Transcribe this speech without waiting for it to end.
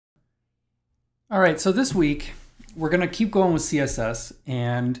All right, so this week we're gonna keep going with CSS,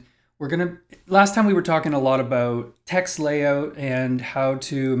 and last time we were talking a lot about text layout and how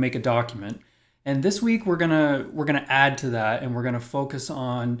to make a document. And this week we're gonna add to that, and we're gonna focus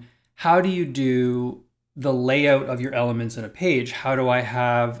on how do you do the layout of your elements in a page. How do I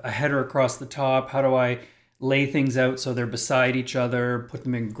have a header across the top? How do I lay things out so they're beside each other, put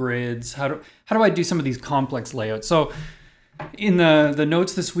them in grids? How do I do some of these complex layouts? So in the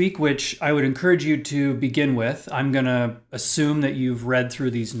notes this week, which I would encourage you to begin with, I'm going to assume that you've read through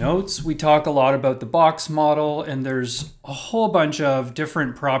these notes. We talk a lot about the box model, and there's a whole bunch of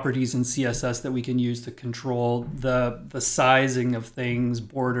different properties in CSS that we can use to control the sizing of things,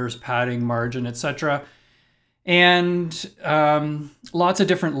 borders, padding, margin, etc. And lots of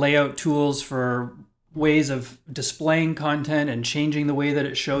different layout tools for ways of displaying content and changing the way that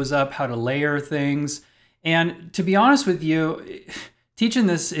it shows up, how to layer things. And to be honest with you, teaching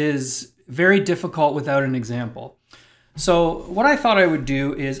this is very difficult without an example. So what I thought I would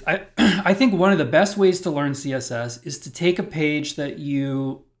do is, I think one of the best ways to learn CSS is to take a page that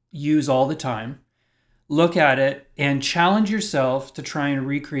you use all the time, look at it, and challenge yourself to try and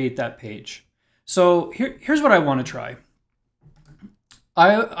recreate that page. So here's what I want to try.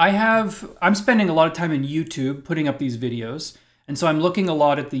 I'm spending a lot of time in YouTube putting up these videos, and so I'm looking a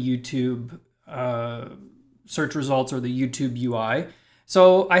lot at the YouTube search results or the YouTube UI.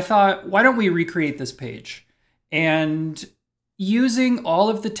 So I thought, why don't we recreate this page? And using all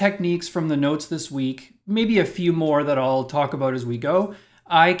of the techniques from the notes this week, maybe a few more that I'll talk about as we go,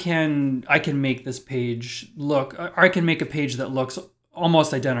 I can make this page look, or I can make a page that looks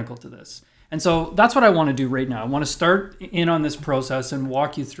almost identical to this. And so that's what I want to do right now. I want to start in on this process and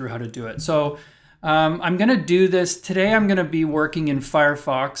walk you through how to do it. So I'm going to do this today. I'm going to be working in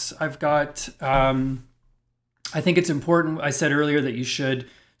Firefox. I've got, I think it's important, I said earlier, that you should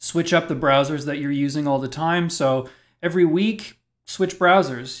switch up the browsers that you're using all the time. So every week, switch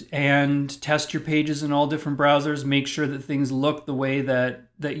browsers and test your pages in all different browsers. Make sure that things look the way that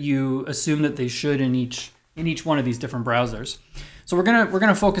you assume that they should in each one of these different browsers. So we're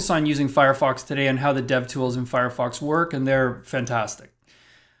gonna focus on using Firefox today and how the dev tools in Firefox work, and they're fantastic.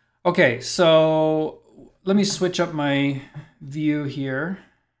 Okay, so let me switch up my view here.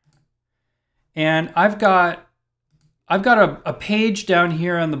 And I've got a page down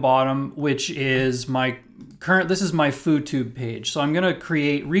here on the bottom, which is this is my FoodTube page. So I'm gonna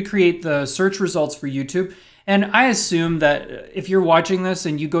recreate the search results for YouTube. And I assume that if you're watching this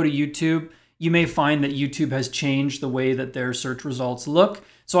and you go to YouTube, you may find that YouTube has changed the way that their search results look.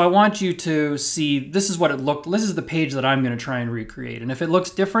 So I want you to see, this is what it looked, this is the page that I'm gonna try and recreate. And if it looks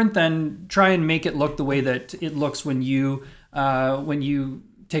different, then try and make it look the way that it looks when you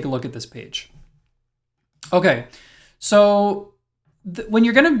take a look at this page. Okay, so when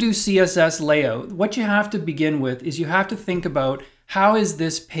you're gonna do CSS layout, what you have to begin with is you have to think about, how is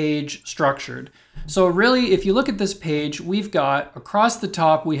this page structured? So really, if you look at this page, we've got, across the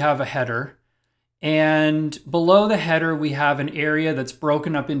top, we have a header. And below the header, we have an area that's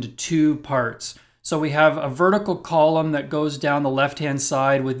broken up into two parts. So we have a vertical column that goes down the left-hand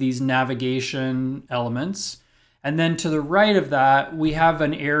side with these navigation elements. And then to the right of that, we have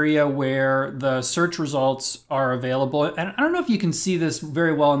an area where the search results are available. And I don't know if you can see this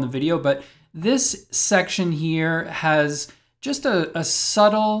very well in the video, but this section here has just a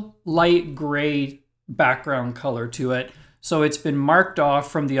subtle light gray background color to it. So it's been marked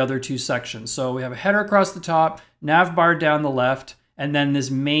off from the other two sections. So we have a header across the top, nav bar down the left, and then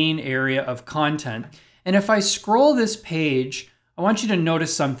this main area of content. And if I scroll this page, I want you to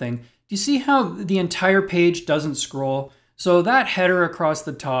notice something. Do you see how the entire page doesn't scroll? So that header across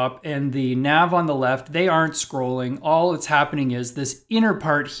the top and the nav on the left, they aren't scrolling. All that's happening is this inner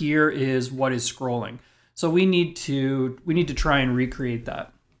part here is what is scrolling. So we need to try and recreate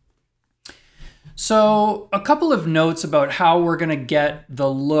that. So a couple of notes about how we're going to get the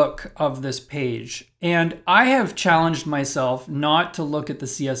look of this page. And I have challenged myself not to look at the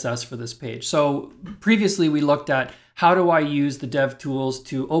CSS for this page. So previously we looked at, how do I use the dev tools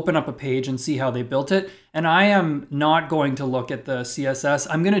to open up a page and see how they built it? And I am not going to look at the CSS.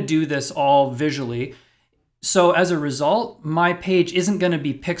 I'm going to do this all visually. So as a result, my page isn't going to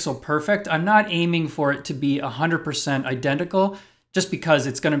be pixel perfect. I'm not aiming for it to be 100% identical, just because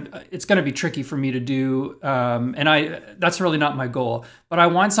it's gonna be tricky for me to do, and that's really not my goal. But I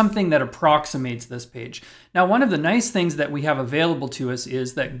want something that approximates this page. Now, one of the nice things that we have available to us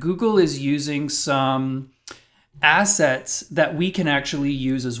is that Google is using some assets that we can actually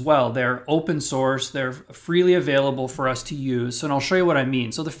use as well. They're open source, they're freely available for us to use, and I'll show you what I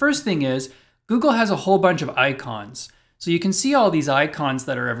mean. So the first thing is, Google has a whole bunch of icons. So you can see all these icons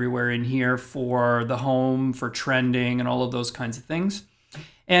that are everywhere in here for the home, for trending, and all of those kinds of things.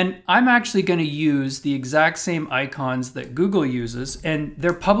 And I'm actually going to use the exact same icons that Google uses, and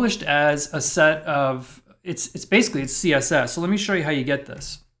they're published as a set of, it's basically CSS. So let me show you how you get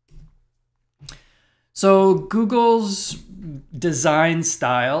this. So Google's design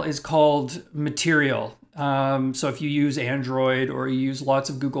style is called material. So if you use Android or you use lots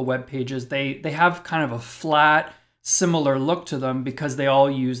of Google web pages, they have kind of a flat, similar look to them because they all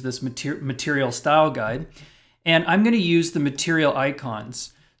use this material style guide. And I'm going to use the material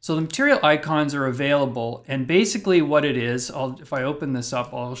icons. So the material icons are available, and basically what it is, if I open this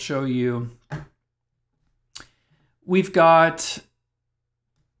up, I'll show you. We've got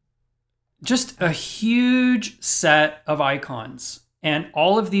just a huge set of icons, and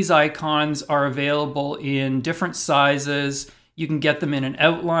all of these icons are available in different sizes. You can get them in an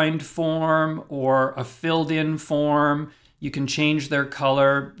outlined form or a filled in form. You can change their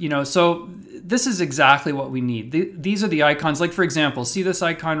color, so this is exactly what we need. These are the icons. Like for example, see this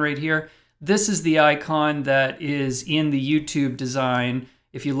icon right here? This is the icon that is in the YouTube design.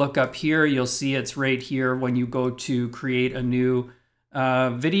 If you look up here, you'll see it's right here when you go to create a new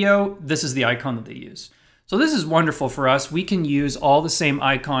video. This is the icon that they use. So this is wonderful for us. We can use all the same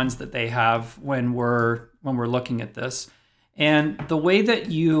icons that they have when we're looking at this. And the way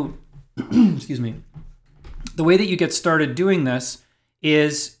that you, excuse me, the way that you get started doing this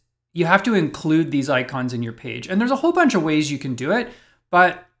is you have to include these icons in your page. And there's a whole bunch of ways you can do it,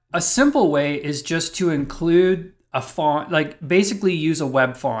 but a simple way is just to include a font, like basically use a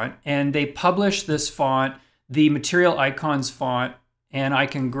web font, and they publish this font, the material icons font, and I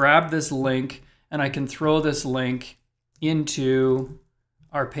can grab this link and I can throw this link into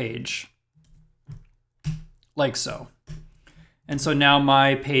our page like so. And so now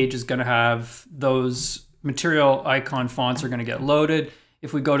my page is going to have those material icon fonts are going to get loaded.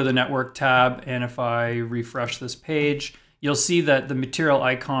 If we go to the network tab and if I refresh this page, you'll see that the material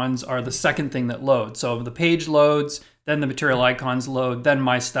icons are the second thing that loads. So the page loads, then the material icons load, then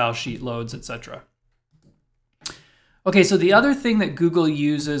my style sheet loads, etc. Okay, so the other thing that Google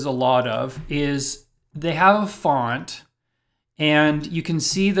uses a lot of is they have a font, and you can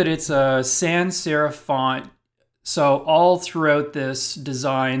see that it's a sans serif font. So all throughout this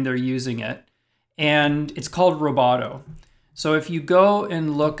design, they're using it. And it's called Roboto. So if you go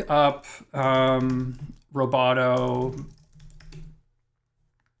and look up Roboto,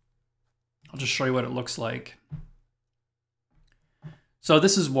 I'll just show you what it looks like. So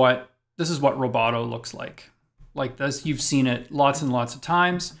this is what Roboto looks like this. You've seen it lots and lots of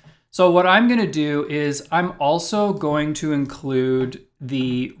times. So what I'm going to do is I'm also going to include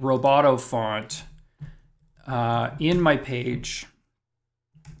the Roboto font in my page,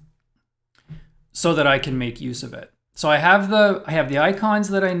 so that I can make use of it. So I have the icons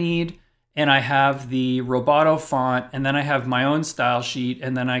that I need, and I have the Roboto font, and then I have my own style sheet,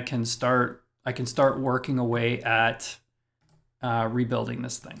 and then I can start working away at rebuilding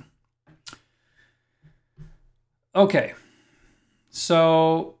this thing. Okay,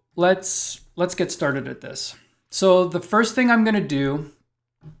 so let's get started at this. So the first thing I'm going to do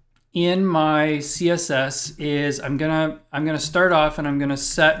in my CSS is I'm gonna start off and I'm gonna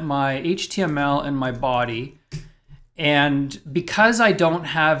set my HTML and my body. And because I don't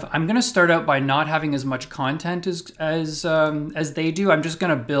have, I'm gonna start out by not having as much content as they do. I'm just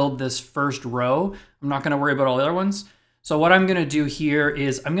gonna build this first row. I'm not gonna worry about all the other ones. So what I'm gonna do here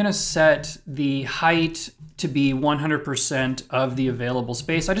is I'm gonna set the height to be 100% of the available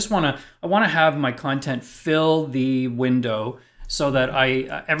space. I wanna have my content fill the window, so that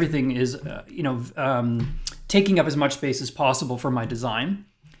everything is taking up as much space as possible for my design.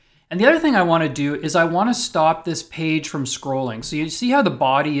 And the other thing I want to do is I want to stop this page from scrolling. So you see how the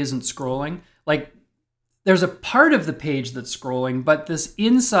body isn't scrolling? Like there's a part of the page that's scrolling, but this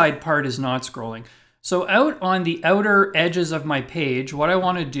inside part is not scrolling. So out on the outer edges of my page, what I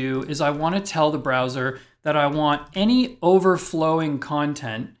want to do is I want to tell the browser that I want any overflowing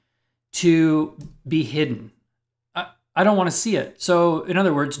content to be hidden. I don't want to see it. So in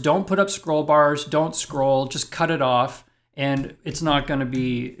other words, don't put up scroll bars, don't scroll, just cut it off, and it's not going to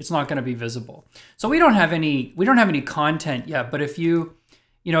be visible. So we don't have any content yet, but if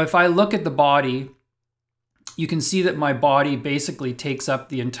if I look at the body, you can see that my body basically takes up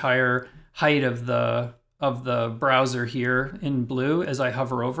the entire height of the browser here in blue as I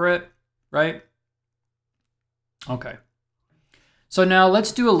hover over it, right? Okay. So now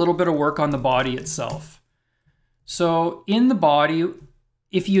let's do a little bit of work on the body itself. So in the body,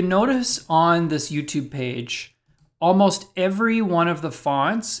 if you notice on this YouTube page, almost every one of the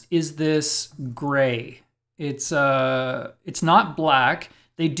fonts is this gray. It's not black.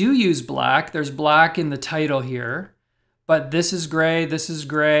 They do use black. There's black in the title here, but this is gray, this is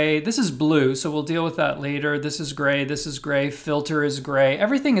gray, this is blue, so we'll deal with that later. This is gray, filter is gray.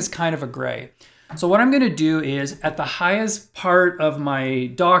 Everything is kind of a gray. So what I'm gonna do is, at the highest part of my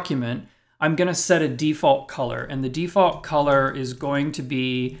document, I'm gonna set a default color, and the default color is going to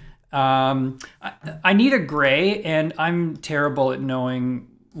be, I need a gray, and I'm terrible at knowing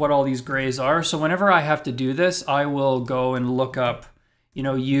what all these grays are. So whenever I have to do this, I will go and look up, you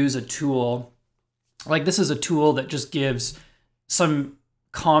know, use a tool. Like this is a tool that just gives some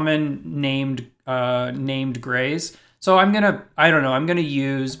common named grays. So I'm gonna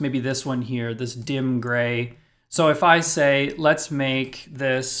use maybe this one here, this dim gray. So if I say, let's make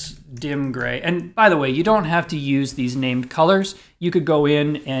this dim gray, and by the way, you don't have to use these named colors. You could go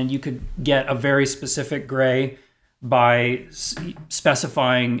in and you could get a very specific gray by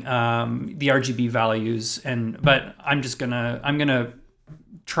specifying the RGB values. But I'm gonna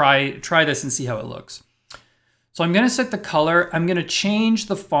try this and see how it looks. So I'm gonna set the color. I'm gonna change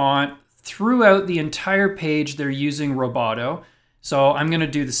the font throughout the entire page. They're using Roboto. So I'm gonna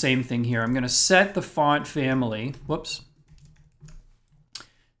do the same thing here. I'm gonna set the font family,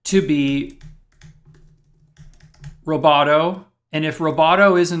 to be Roboto. And if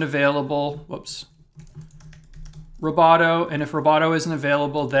Roboto isn't available, and if Roboto isn't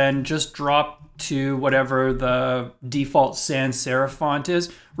available, then just drop to whatever the default sans serif font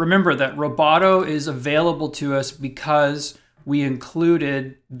is. Remember that Roboto is available to us because we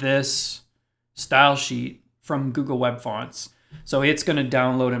included this style sheet from Google Web Fonts. So it's going to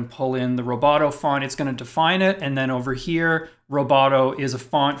download and pull in the Roboto font. It's going to define it. And then over here, Roboto is a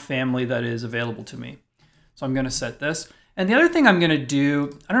font family that is available to me. So I'm going to set this. And the other thing I'm going to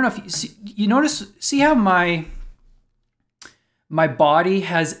do, I don't know if you notice, see how my body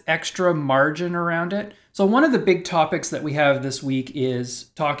has extra margin around it? So one of the big topics that we have this week is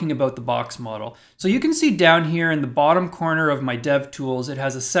talking about the box model. So you can see down here in the bottom corner of my dev tools, it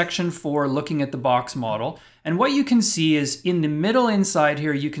has a section for looking at the box model. And what you can see is in the middle inside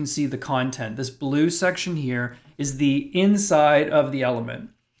here, you can see the content. This blue section here is the inside of the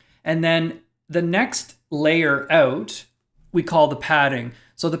element. And then the next layer out, we call the padding.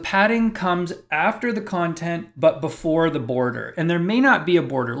 So the padding comes after the content, but before the border. And there may not be a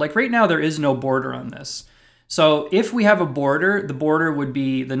border. Like right now, there is no border on this. So if we have a border, the border would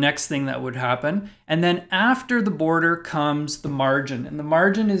be the next thing that would happen. And then after the border comes the margin. And the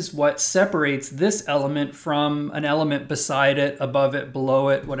margin is what separates this element from an element beside it, above it, below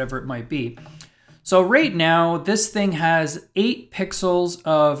it, whatever it might be. So right now, this thing has 8 pixels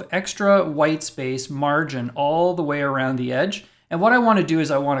of extra white space margin all the way around the edge. And what I want to do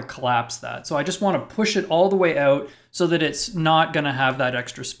is I want to collapse that. So I just want to push it all the way out so that it's not going to have that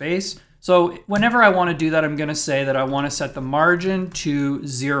extra space. So whenever I want to do that, I'm going to say that I want to set the margin to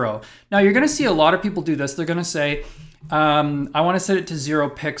 0. Now you're going to see a lot of people do this. They're going to say, I want to set it to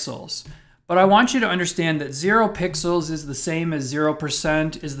 0 pixels. But I want you to understand that 0 pixels is the same as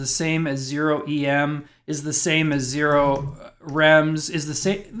 0%, is the same as 0 EM, is the same as 0 rems, is the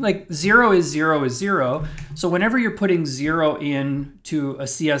same, like 0 is 0 is 0. So whenever you're putting 0 into a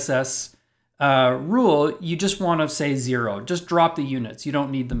CSS rule, you just want to say 0. Just drop the units. You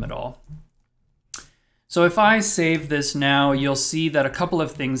don't need them at all. So if I save this now, you'll see that a couple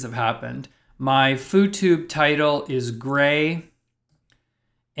of things have happened. My FooTube title is gray,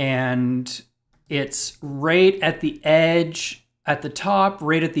 and it's right at the edge at the top,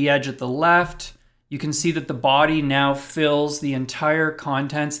 right at the edge at the left. You can see that the body now fills the entire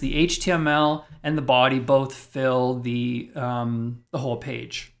contents. The HTML and the body both fill the whole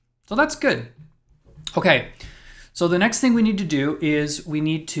page. So that's good. Okay, so the next thing we need to do is we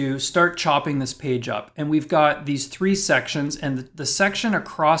need to start chopping this page up. And we've got these 3 sections, and the section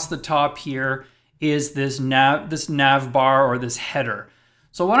across the top here is this nav bar or this header.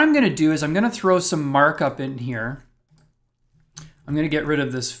 So what I'm going to do is I'm going to throw some markup in here. I'm going to get rid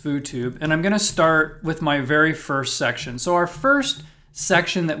of this FooTube, and I'm going to start with my very first section. So our first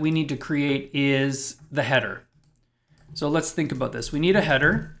section that we need to create is the header. So let's think about this. We need a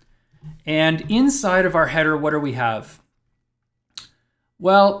header, and inside of our header, what do we have?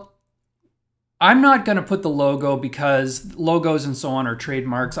 Well, I'm not going to put the logo because logos and so on are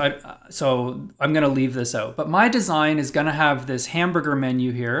trademarks. So I'm going to leave this out. But my design is going to have this hamburger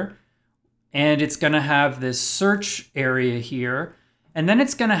menu here, and it's going to have this search area here. And then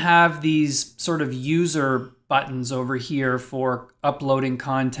it's going to have these sort of user buttons over here for uploading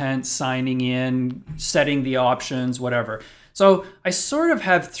content, signing in, setting the options, whatever. So I sort of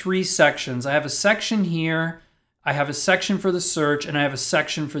have 3 sections. I have a section here, I have a section for the search, and I have a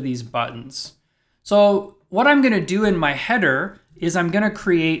section for these buttons. So what I'm going to do in my header is I'm going to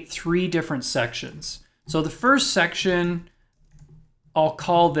create 3 different sections. So the first section, I'll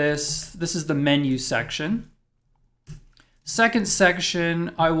call this is the menu section. Second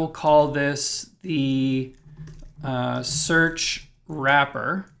section, I will call this the search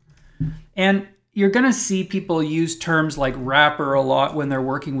wrapper. And you're going to see people use terms like wrapper a lot when they're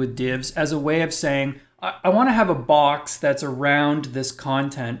working with divs as a way of saying, I want to have a box that's around this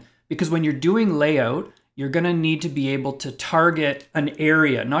content, because when you're doing layout, you're going to need to be able to target an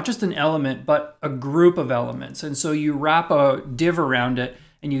area, not just an element, but a group of elements. And so you wrap a div around it,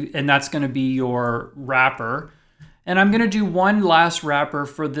 and that's going to be your wrapper. And I'm going to do one last wrapper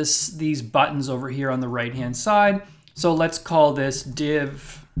for these buttons over here on the right-hand side. So let's call this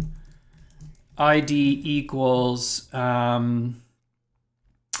div ID equals,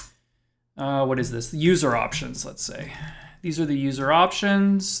 what is this? User options, let's say. These are the user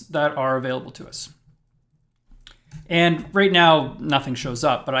options that are available to us. And right now, nothing shows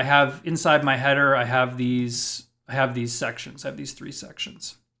up, but I have inside my header, I have these sections, I have these 3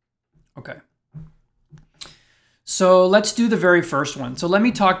 sections. Okay. So let's do the very first one. So let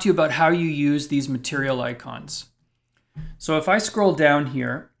me talk to you about how you use these material icons. So if I scroll down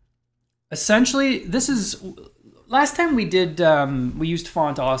here, essentially this is, last time we did, we used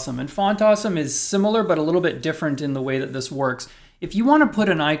Font Awesome, and Font Awesome is similar but a little bit different in the way that this works. If you want to put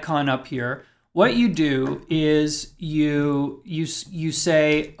an icon up here, what you do is you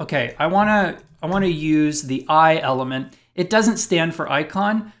say, okay, I want to use the I element. It doesn't stand for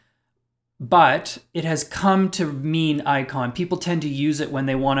icon, but it has come to mean icon. People tend to use it when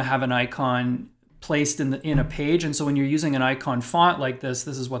they want to have an icon placed in a page, and so when you're using an icon font like this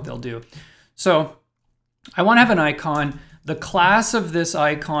is what they'll do. So I want to have an icon. The class of this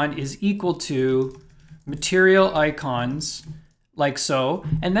icon is equal to material icons, like so.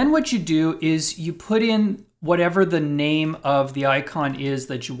 And then what you do is you put in whatever the name of the icon is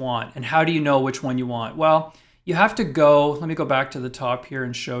that you want. And how do you know which one you want? Well, you have to go, let me go back to the top here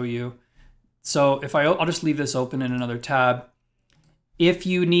and show you. So if I'll just leave this open in another tab. If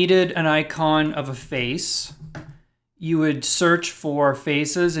you needed an icon of a face, you would search for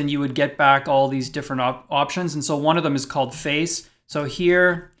faces and you would get back all these different options. And so one of them is called face. So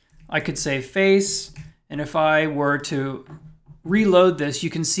here I could say face. And if I were to reload this, you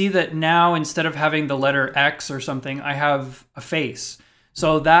can see that now instead of having the letter X or something, I have a face.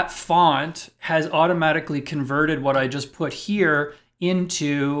 So that font has automatically converted what I just put here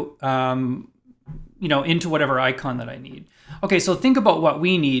into, into whatever icon that I need. Okay, so think about what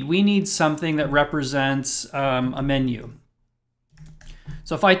we need. We need something that represents a menu.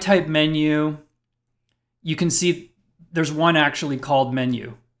 So if I type menu, you can see there's one actually called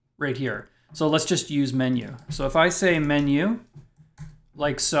menu right here. So let's just use menu. So if I say menu,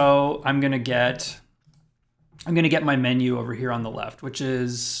 like so, I'm gonna get my menu over here on the left, which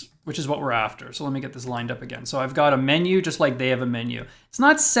is what we're after. So let me get this lined up again. So I've got a menu just like they have a menu. It's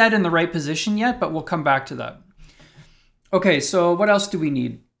not set in the right position yet, but we'll come back to that. Okay, so what else do we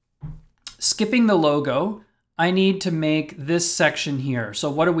need? Skipping the logo, I need to make this section here. So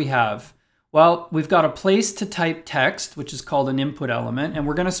what do we have? Well, we've got a place to type text, which is called an input element, and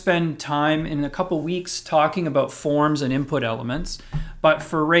we're going to spend time in a couple weeks talking about forms and input elements. But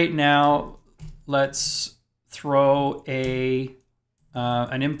for right now, let's throw an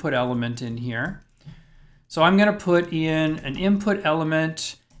input element in here. So I'm going to put in an input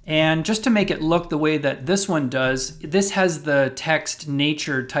element, and just to make it look the way that this one does, this has the text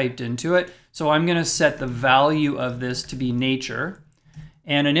nature typed into it. So I'm going to set the value of this to be nature.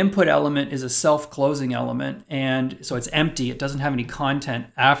 And an input element is a self-closing element, and so it's empty. It doesn't have any content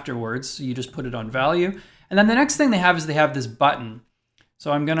afterwards. So you just put it on value. And then the next thing they have is they have this button.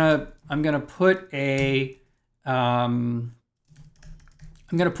 So I'm gonna put a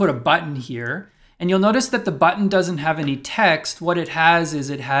button here, and you'll notice that the button doesn't have any text. What it has is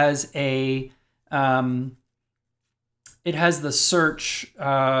it has the search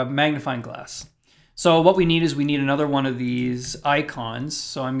magnifying glass. So what we need is we need another one of these icons.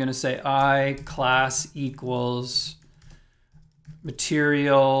 So I'm going to say I class equals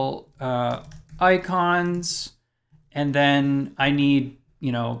material icons. And then I need,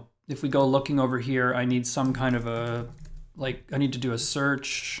 if we go looking over here, I need some kind of I need to do a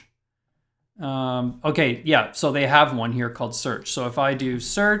search. Okay, yeah, so they have one here called search. So if I do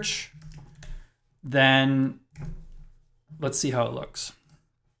search, then let's see how it looks.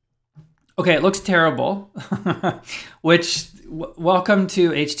 Okay, it looks terrible, welcome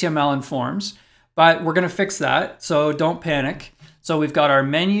to HTML and forms, but we're going to fix that, so don't panic. So we've got our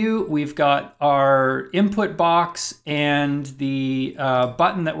menu, we've got our input box, and the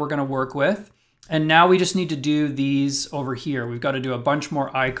button that we're going to work with. And now we just need to do these over here. We've got to do a bunch more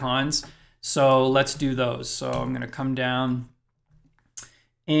icons. So let's do those. So I'm going to come down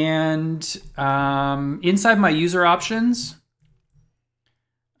and inside my user options,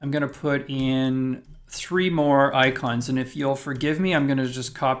 I'm going to put in 3 more icons. And if you'll forgive me, I'm going to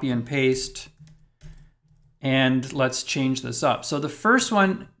just copy and paste and let's change this up. So the first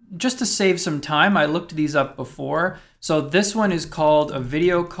one, just to save some time, I looked these up before. So this one is called a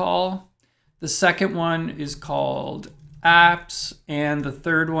video call. The second one is called apps. And the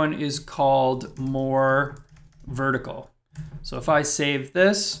third one is called more vertical. So if I save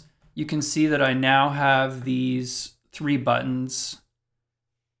this, you can see that I now have these 3 buttons,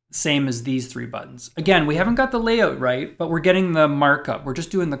 same as these 3 buttons. Again, we haven't got the layout right, but we're getting the markup. We're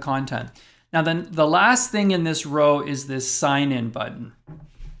just doing the content. Now then, the last thing in this row is this sign in button.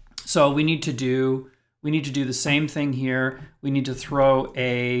 So we need to do the same thing here. We need to throw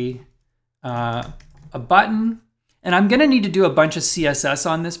a button, and I'm gonna need to do a bunch of CSS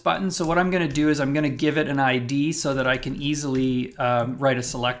on this button. So what I'm gonna do is I'm gonna give it an ID so that I can easily write a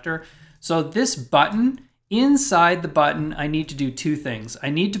selector. So this button, inside the button, I need to do 2 things.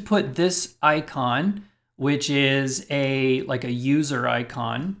 I need to put this icon, which is like a user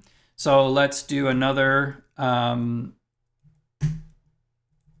icon. So let's do another icon,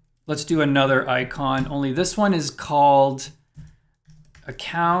 only this one is called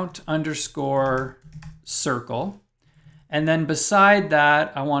account_circle. And then beside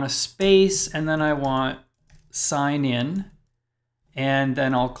that, I want a space, and then I want sign in, and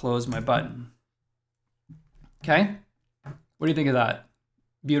then I'll close my button. Okay, what do you think of that?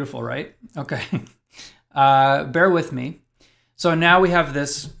 Beautiful, right? Okay, bear with me. So now we have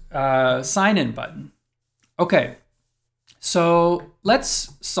this sign in button. Okay, so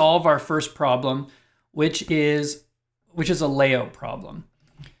let's solve our first problem, which is a layout problem.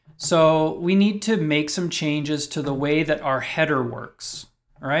 So we need to make some changes to the way that our header works,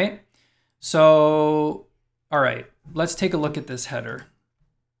 all right? So, all right, let's take a look at this header.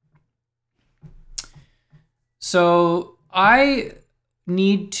 So I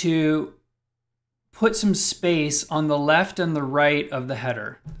need to put some space on the left and the right of the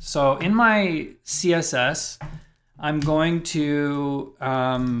header. So in my CSS, I'm going to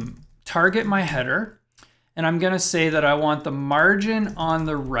target my header, and I'm going to say that I want the margin on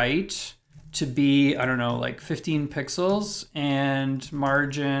the right to be, I don't know, like 15 pixels, and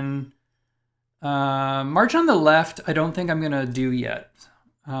margin on the left, I don't think I'm going to do yet.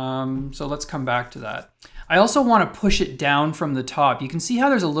 So let's come back to that. I also want to push it down from the top. You can see how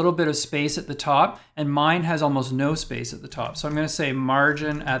there's a little bit of space at the top, and mine has almost no space at the top. So I'm going to say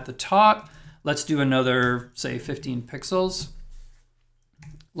margin at the top. Let's do another, say, 15 pixels,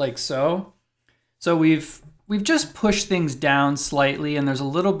 like so. So we've just pushed things down slightly, and there's a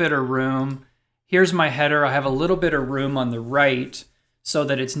little bit of room. Here's my header. I have a little bit of room on the right so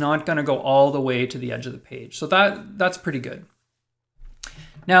that it's not going to go all the way to the edge of the page. So that's pretty good.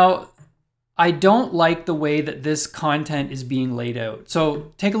 Now, I don't like the way that this content is being laid out.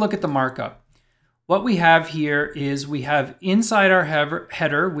 So take a look at the markup. What we have here is we have inside our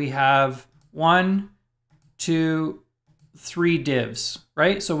header, we have 1, 2, 3 divs,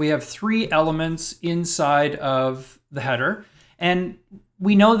 right? So we have 3 elements inside of the header. And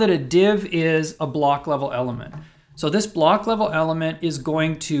we know that a div is a block level element. So this block level element is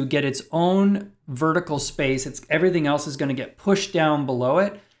going to get its own vertical space. Everything else is going to get pushed down below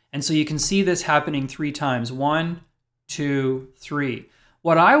it. And so you can see this happening 3 times. 1, 2, 3.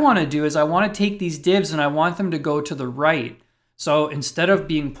 What I want to do is I want to take these divs and I want them to go to the right. So instead of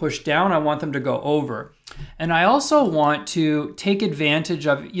being pushed down, I want them to go over. And I also want to take advantage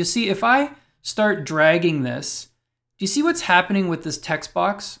of, you see, if I start dragging this, do you see what's happening with this text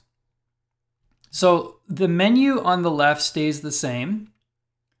box? So the menu on the left stays the same.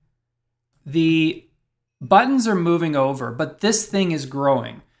 The buttons are moving over, but this thing is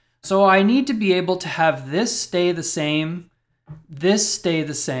growing. So I need to be able to have this stay the same, this stay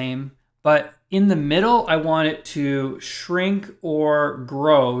the same, but in the middle, I want it to shrink or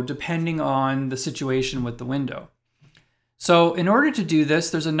grow depending on the situation with the window. So in order to do this,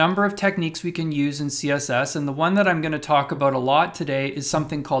 there's a number of techniques we can use in CSS, and the one that I'm going to talk about a lot today is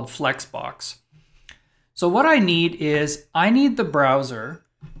something called Flexbox. So what I need is, I need the browser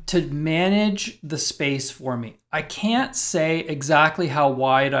to manage the space for me. I can't say exactly how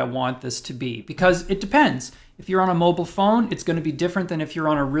wide I want this to be because it depends. If you're on a mobile phone, it's going to be different than if you're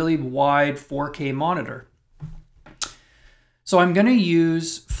on a really wide 4K monitor. So I'm going to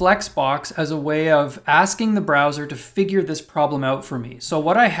use Flexbox as a way of asking the browser to figure this problem out for me. So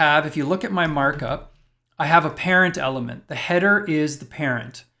what I have, if you look at my markup, I have a parent element. The header is the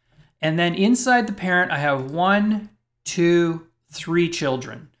parent. And then inside the parent, I have 1, 2, 3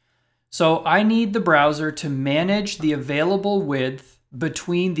 children. So I need the browser to manage the available width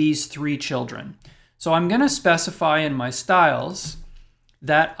between these 3 children. So I'm going to specify in my styles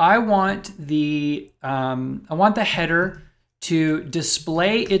that I want the header to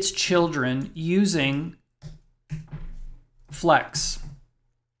display its children using flex.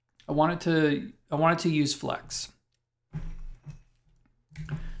 I want it to use flex.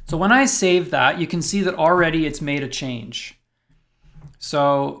 So when I save that, you can see that already it's made a change.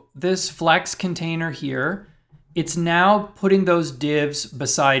 So this flex container here, it's now putting those divs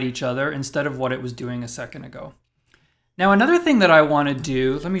beside each other instead of what it was doing a second ago. Now another thing that I want to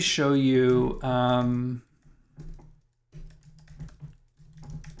do, let me show you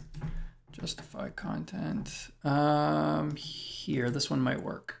justify content. Here, this one might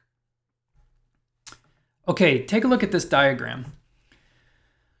work. Okay, take a look at this diagram.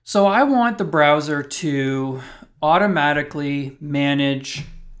 So I want the browser to automatically manage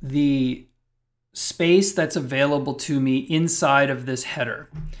the space that's available to me inside of this header.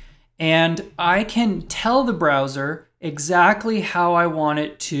 And I can tell the browser exactly how I want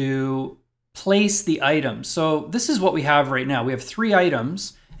it to place the items. So this is what we have right now. We have 3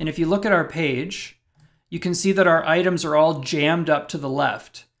 items. And if you look at our page, you can see that our items are all jammed up to the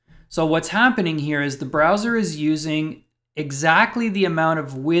left. So what's happening here is the browser is using exactly the amount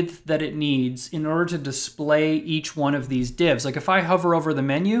of width that it needs in order to display each one of these divs. Like if I hover over the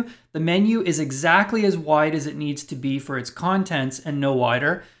menu is exactly as wide as it needs to be for its contents and no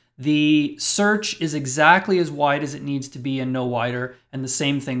wider. The search is exactly as wide as it needs to be and no wider, and the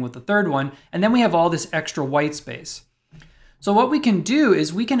same thing with the third one. And then we have all this extra white space. So what we can do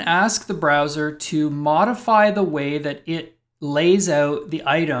is we can ask the browser to modify the way that it lays out the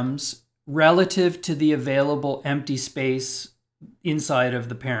items relative to the available empty space inside of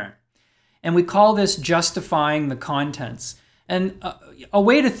the parent. And we call this justifying the contents. And a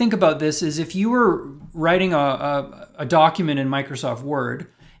way to think about this is if you were writing a document in Microsoft Word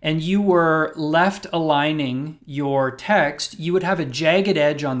and you were left aligning your text, you would have a jagged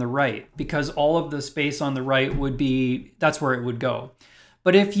edge on the right because all of the space on the right would be, that's where it would go.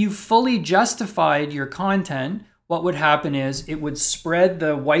 But if you fully justified your content, what would happen is it would spread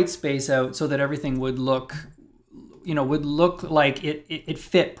the white space out so that everything would look, would look like it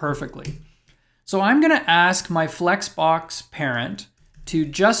fit perfectly. So I'm going to ask my Flexbox parent to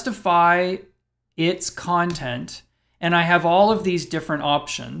justify its content, and I have all of these different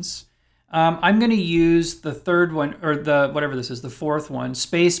options. I'm going to use the third one, or whatever this is, the fourth one,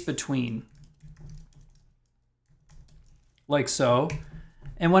 space between, like so.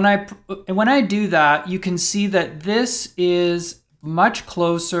 And when I do that, you can see that this is much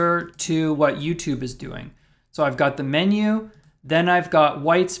closer to what YouTube is doing. So I've got the menu, then I've got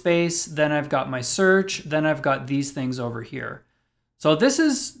white space, then I've got my search, then I've got these things over here. So this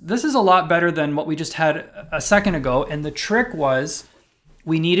is a lot better than what we just had a second ago. And the trick was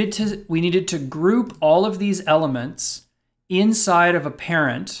we needed to group all of these elements inside of a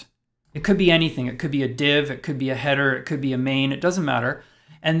parent. It could be anything. It could be a div, it could be a header, it could be a main, it doesn't matter.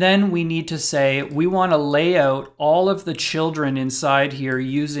 And then we need to say, we want to lay out all of the children inside here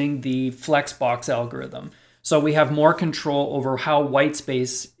using the Flexbox algorithm. So we have more control over how white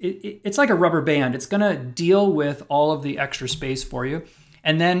space, it's like a rubber band. It's going to deal with all of the extra space for you.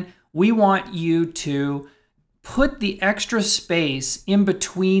 And then we want you to put the extra space in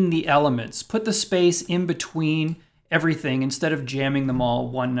between the elements. Put the space in between everything instead of jamming them all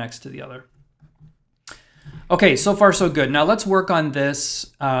one next to the other. Okay, so far so good. Now let's work on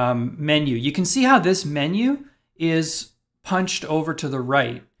this menu. You can see how this menu is punched over to the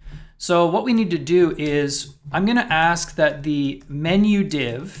right. So what we need to do is I'm going to ask that the menu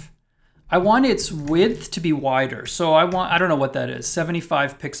div, I want its width to be wider. So I don't know what that is.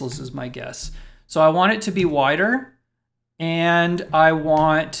 75 pixels is my guess. So I want it to be wider, and I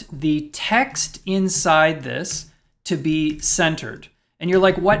want the text inside this to be centered. And you're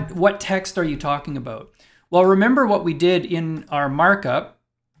like, what text are you talking about? Well, remember what we did in our markup.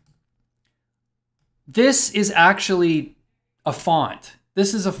 This is actually a font.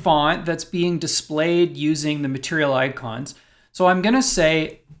 This is a font that's being displayed using the material icons. So I'm going to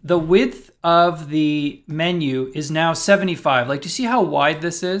say the width of the menu is now 75. Like, do you see how wide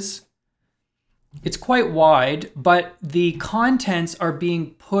this is? It's quite wide, but the contents are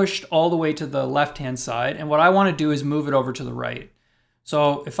being pushed all the way to the left-hand side. And what I want to do is move it over to the right.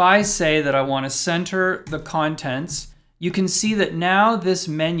 So if I say that I want to center the contents, you can see that now this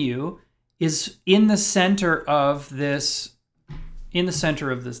menu is in the center of this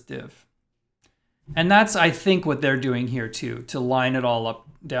div. And that's, I think, what they're doing here too, to line it all up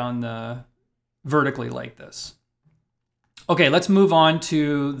down vertically like this. Okay, let's move on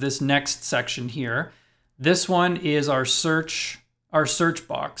to this next section here. This one is our search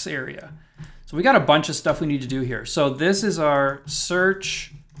box area. So we got a bunch of stuff we need to do here. So this is our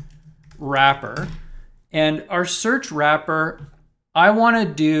search wrapper. And our search wrapper, I want to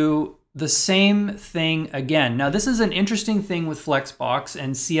do the same thing again. Now, this is an interesting thing with Flexbox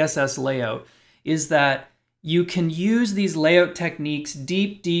and CSS layout, is that you can use these layout techniques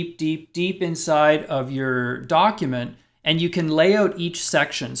deep inside of your document, and you can lay out each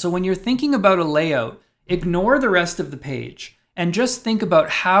section. So when you're thinking about a layout, ignore the rest of the page and just think about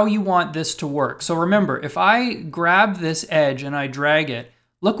how you want this to work. So remember, if I grab this edge and I drag it,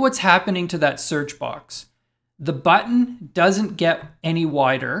 look what's happening to that search box. The button doesn't get any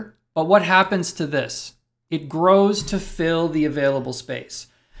wider, but what happens to this? It grows to fill the available space.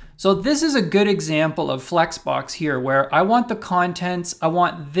 So this is a good example of Flexbox here, where I want the contents, I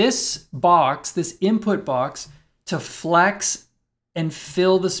want this box, this input box, to flex and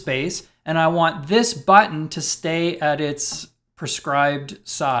fill the space, and I want this button to stay at its prescribed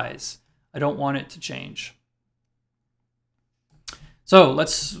size. I don't want it to change. So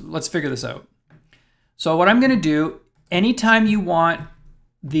let's figure this out. So what I'm going to do, anytime you want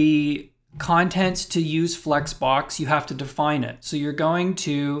the contents to use Flexbox, you have to define it. So you're going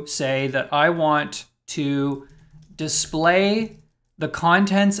to say that I want to display the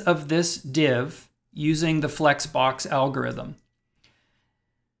contents of this div using the Flexbox algorithm.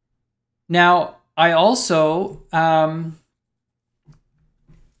 Now, I also want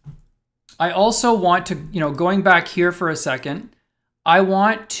to, going back here for a second, I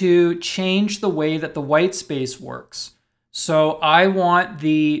want to change the way that the white space works. So I want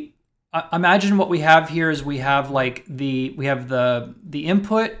imagine what we have here is we have the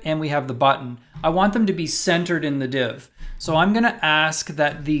input and we have the button. I want them to be centered in the div. So I'm going to ask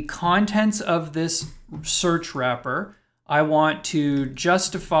that the contents of this search wrapper, I want to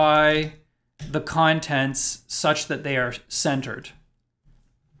justify the contents such that they are centered.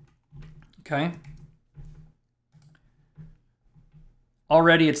 Okay.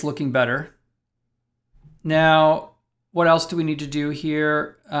 Already it's looking better. Now, what else do we need to do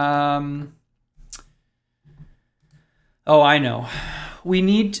here? Oh, I know. We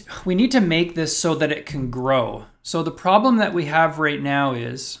need to make this so that it can grow. So the problem that we have right now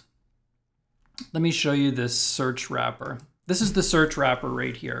is, let me show you this search wrapper. This is the search wrapper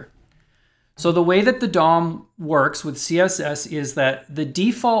right here. So the way that the DOM works with CSS is that the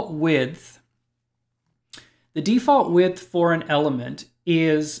default width for an element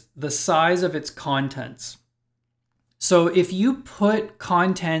is the size of its contents. So if you put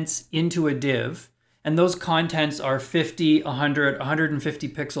contents into a div, and those contents are 50, 100, 150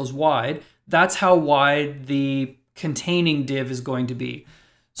 pixels wide, that's how wide the containing div is going to be.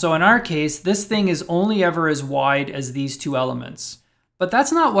 So in our case, this thing is only ever as wide as these two elements. But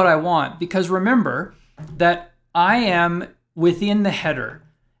that's not what I want, because remember that I am within the header,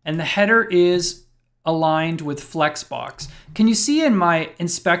 and the header is aligned with Flexbox. Can you see in my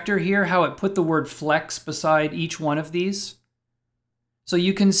inspector here how it put the word flex beside each one of these? So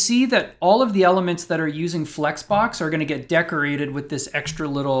you can see that all of the elements that are using Flexbox are going to get decorated with this extra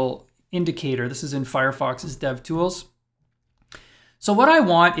little indicator. This is in Firefox's DevTools. So what I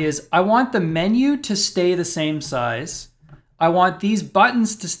want is, I want the menu to stay the same size. I want these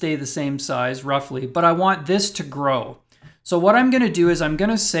buttons to stay the same size, roughly, but I want this to grow. So what I'm going to do is I'm going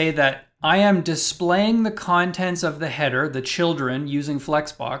to say that I am displaying the contents of the header, the children, using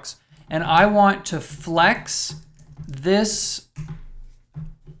Flexbox, and I want to flex this.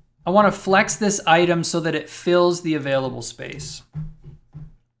 I want to flex this item so that it fills the available space.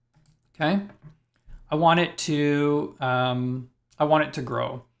 Okay, I want it to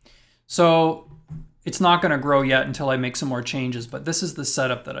grow. So it's not going to grow yet until I make some more changes, but this is the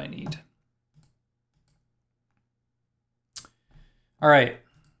setup that I need. All right.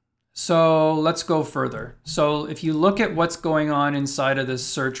 So let's go further. So if you look at what's going on inside of this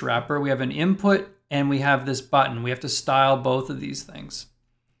search wrapper, we have an input and we have this button. We have to style both of these things.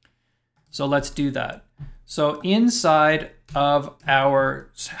 So let's do that. So inside of our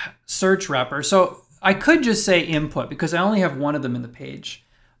search wrapper, so I could just say input because I only have one of them in the page.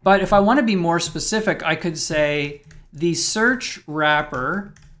 But if I want to be more specific, I could say the search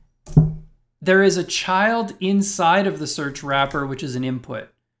wrapper, there is a child inside of the search wrapper, which is an input.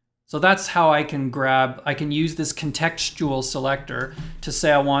 So that's how I can use this contextual selector to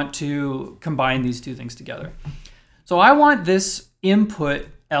say I want to combine these two things together. So I want this input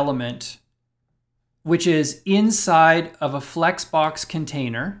element, which is inside of a Flexbox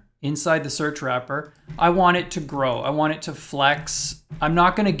container, inside the search wrapper, I want it to grow. I want it to flex. I'm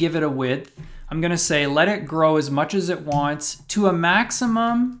not going to give it a width. I'm going to say let it grow as much as it wants to a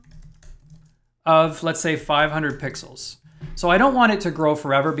maximum of, let's say, 500 pixels. So I don't want it to grow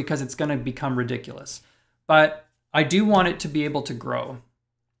forever because it's going to become ridiculous. But I do want it to be able to grow.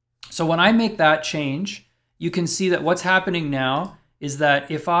 So when I make that change, you can see that what's happening now is that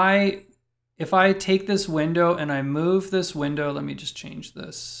if I take this window and I move this window, let me just change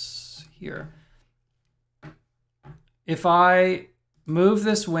this here. If I move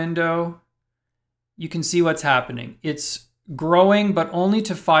this window, you can see what's happening. It's growing, but only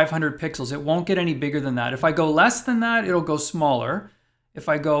to 500 pixels. It won't get any bigger than that. If I go less than that, it'll go smaller. If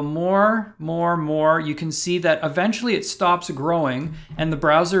I go more, you can see that eventually it stops growing and the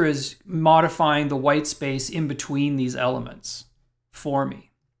browser is modifying the white space in between these elements for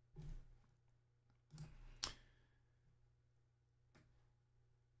me.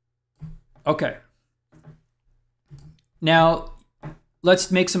 Okay. Now, let's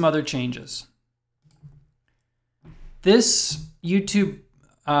make some other changes. This YouTube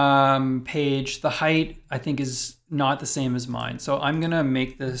page, the height, I think, is not the same as mine. So I'm going to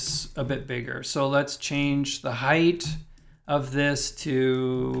make this a bit bigger. So let's change the height of this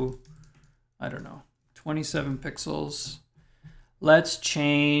to, I don't know, 27 pixels. Let's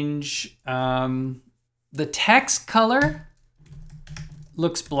change the text color.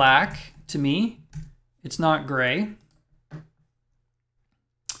 Looks black to me. It's not gray.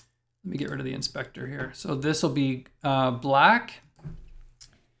 Let me get rid of the inspector here. So this will be black.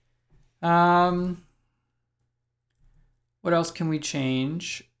 What else can we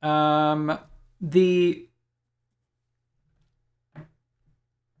change? The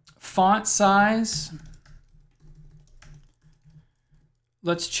font size.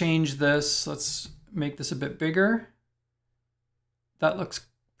 Let's change this. Let's make this a bit bigger. That looks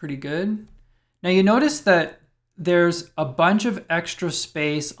pretty good. Now you notice that there's a bunch of extra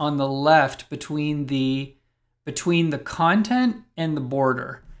space on the left between the content and the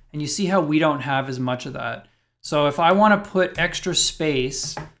border. And you see how we don't have as much of that. So if I want to put extra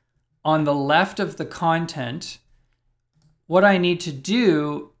space on the left of the content, what I need to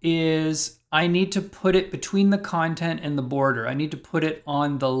do is I need to put it between the content and the border. I need to put it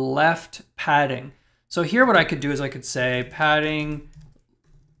on the left padding. So here what I could do is I could say padding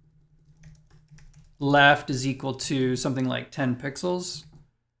left is equal to something like 10 pixels.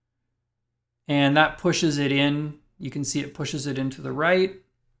 And that pushes it in. You can see it pushes it into the right.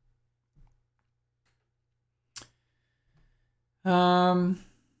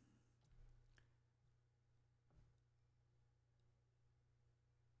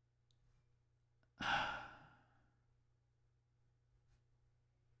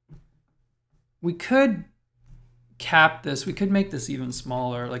 We could cap this. We could make this even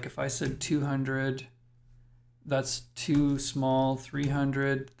smaller. Like if I said 200, that's too small.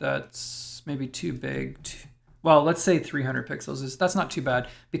 300, that's maybe too big. Well, let's say 300 pixels. That's not too bad.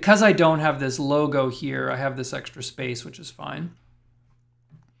 Because I don't have this logo here, I have this extra space, which is fine.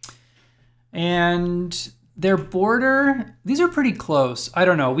 And their border, these are pretty close. I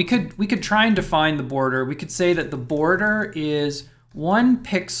don't know. We could try and define the border. We could say that the border is 1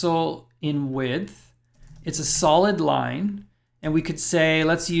 pixel in width. It's a solid line. And we could say,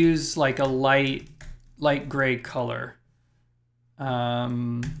 let's use like a light gray color.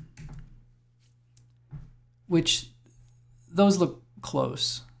 Which those look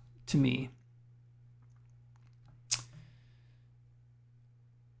close to me.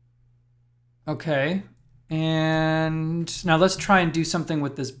 Okay, and now let's try and do something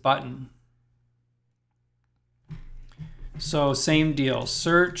with this button. So same deal,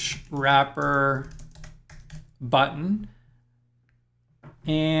 search wrapper button.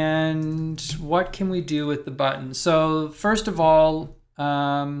 And what can we do with the button? So first of all,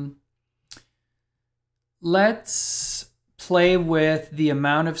 let's play with the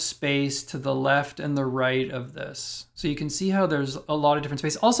amount of space to the left and the right of this. So you can see how there's a lot of different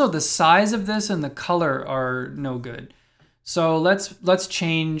space. Also, the size of this and the color are no good. So let's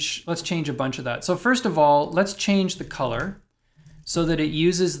change a bunch of that. So first of all, let's change the color so that it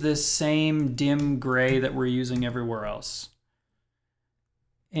uses this same dim gray that we're using everywhere else.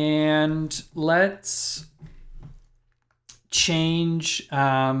 And let's change the,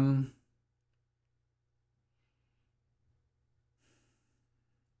 I'm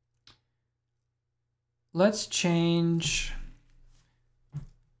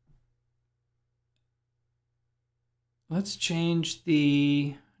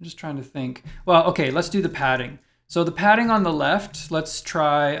just trying to think. Well, okay, let's do the padding. So the padding on the left, let's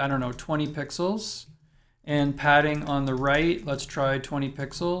try, I don't know, 20 pixels. And padding on the right, let's try 20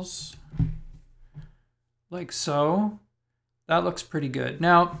 pixels. Like so. That looks pretty good.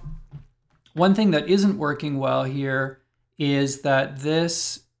 Now, one thing that isn't working well here is that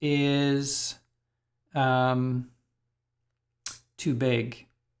this is too big.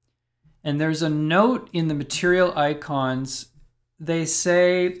 And there's a note in the material icons. They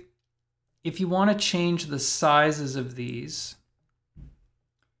say if you want to change the sizes of these,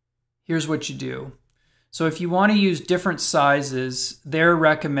 here's what you do. So if you want to use different sizes, they're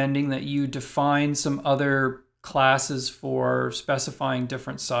recommending that you define some other classes for specifying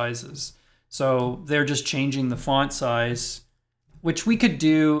different sizes. So they're just changing the font size, which we could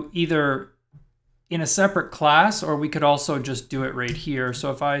do either in a separate class, or we could also just do it right here.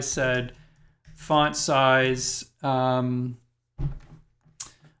 So if I said font size, I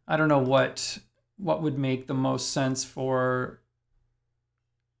don't know what would make the most sense for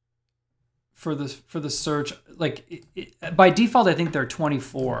the search. Like by default, I think they're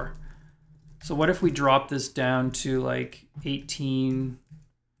 24. So what if we drop this down to like 18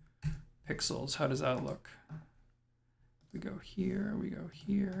 pixels? How does that look? We go here, we go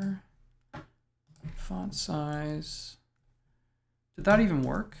here. Font size. Did that even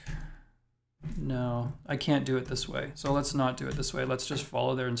work? No, I can't do it this way. So let's not do it this way. Let's just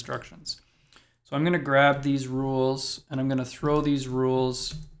follow their instructions. So I'm going to grab these rules and I'm going to throw these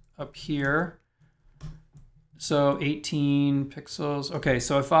rules up here. So 18 pixels. Okay,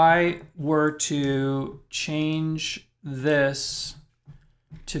 so if I were to change this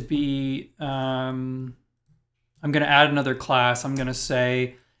to be, I'm going to add another class. I'm going to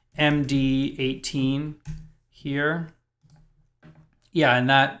say MD18 here. Yeah, and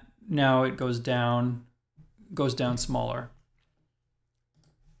that now it goes down smaller.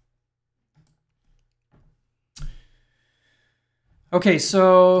 Okay,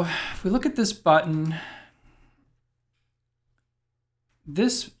 so if we look at this button,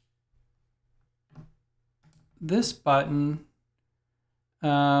 this button,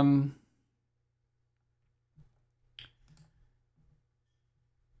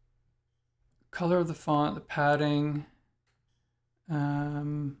 color of the font, the padding, I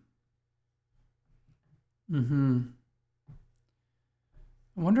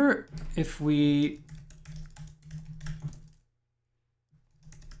wonder if we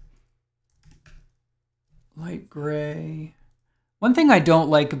light gray. One thing I don't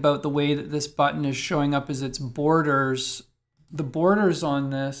like about the way that this button is showing up is its borders. The borders on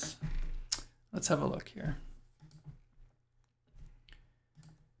this, let's have a look here.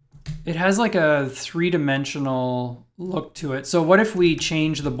 It has like a three-dimensional look to it. So what if we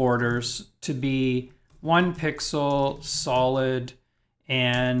change the borders to be 1 pixel, solid,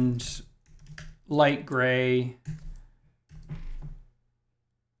 and light gray?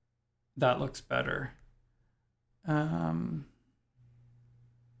 That looks better.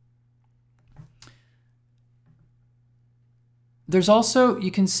 There's also,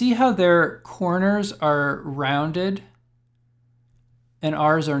 you can see how their corners are rounded and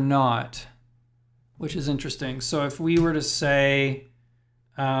ours are not, which is interesting. So if we were to say,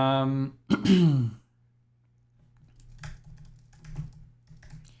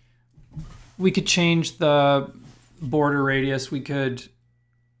 we could change the border radius. We could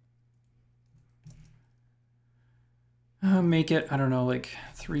make it, I don't know, like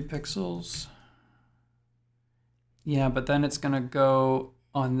 3 pixels. Yeah, but then it's going to go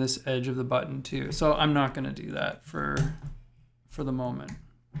on this edge of the button too. So I'm not going to do that for the moment.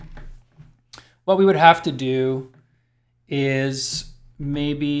 What we would have to do is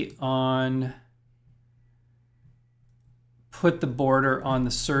maybe put the border on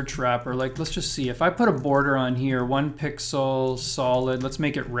the search wrapper. Like, let's just see. If I put a border on here, 1 pixel, solid, let's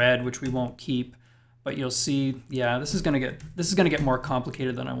make it red, which we won't keep. But you'll see, yeah, this is gonna get more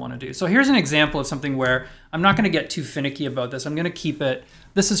complicated than I want to do. So here's an example of something where I'm not gonna get too finicky about this. I'm gonna keep it,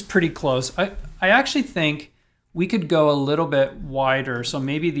 this is pretty close. I actually think we could go a little bit wider. So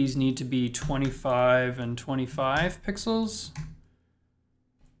maybe these need to be 25 and 25 pixels.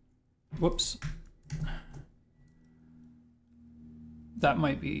 Whoops. That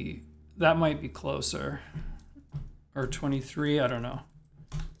might be closer. Or 23, I don't know.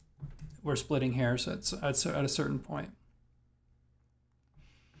 We're splitting hairs at a certain point.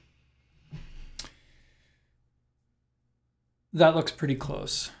 That looks pretty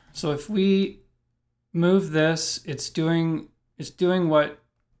close. So if we move this, it's doing what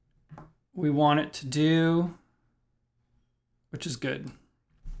we want it to do, which is good.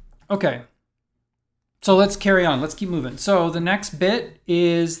 Okay. So let's carry on. Let's keep moving. So the next bit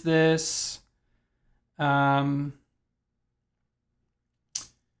is this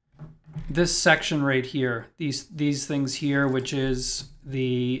this section right here, these things here, which is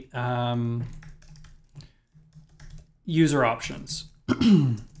the user options.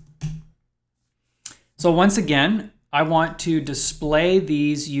 So once again, I want to display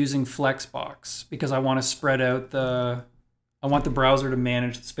these using Flexbox because I want to spread out I want the browser to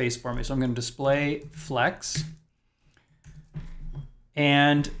manage the space for me. So I'm going to display Flex.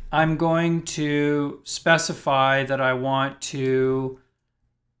 And I'm going to specify that I want to,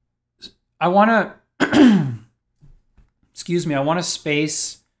 excuse me, I want to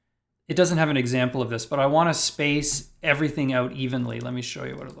space, it doesn't have an example of this, but I want to space everything out evenly. Let me show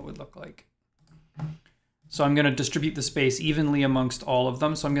you what it would look like. So I'm going to distribute the space evenly amongst all of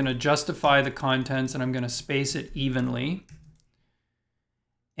them. So I'm going to justify the contents and I'm going to space it evenly.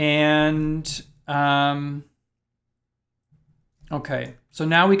 And okay, so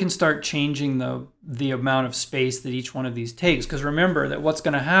now we can start changing the amount of space that each one of these takes. Because remember that what's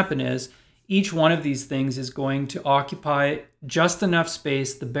going to happen is each one of these things is going to occupy just enough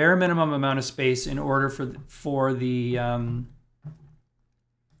space, the bare minimum amount of space, in order for the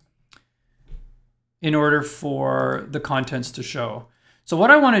contents to show. So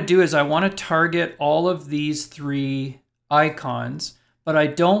what I want to do is I want to target all of these 3 icons, but I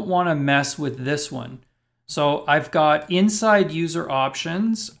don't want to mess with this one. So I've got inside user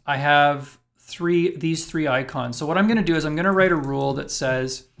options, I have these 3 icons. So what I'm going to do is I'm going to write a rule that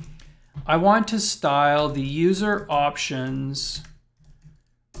says I want to style the user options,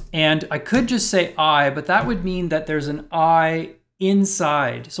 and I could just say I, but that would mean that there's an I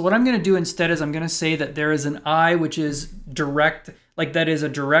inside. So what I'm going to do instead is I'm going to say that there is an I which is direct, like that is a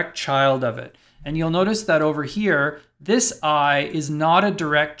direct child of it. And you'll notice that over here, this I is not a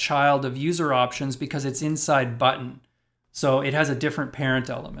direct child of user options because it's inside button. So it has a different parent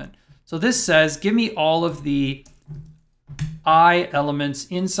element. So this says, give me all of the I elements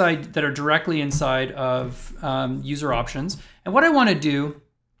inside that are directly inside of user options. And what I want to do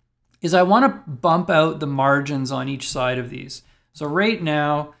is I want to bump out the margins on each side of these. So right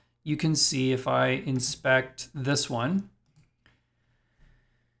now, you can see if I inspect this one,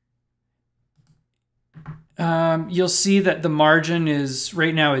 you'll see that the margin is,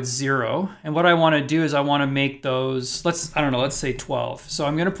 right now it's 0. And what I want to do is I want to make those, let's say 12. So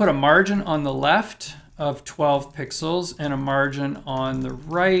I'm going to put a margin on the left of 12 pixels and a margin on the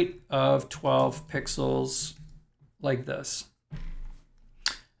right of 12 pixels like this.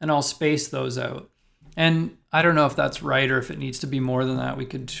 And I'll space those out. And I don't know if that's right or if it needs to be more than that. We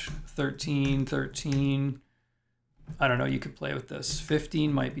could 13, 13. I don't know, you could play with this.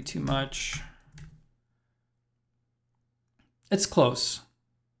 15 might be too much. It's close.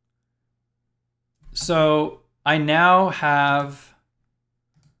 So I now have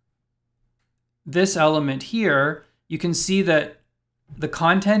this element here. You can see that the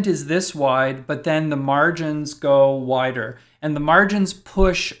content is this wide, but then the margins go wider. And the margins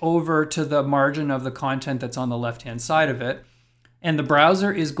push over to the margin of the content that's on the left-hand side of it. And the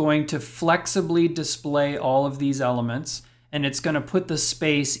browser is going to flexibly display all of these elements, and it's going to put the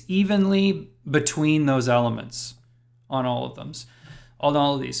space evenly between those elements on all of them, on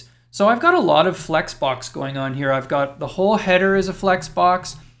all of these. So I've got a lot of flexbox going on here. I've got the whole header is a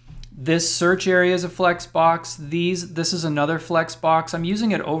flexbox. This search area is a flexbox. This is another flexbox. I'm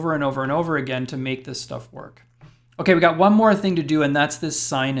using it over and over and over again to make this stuff work. Okay, we got one more thing to do, and that's this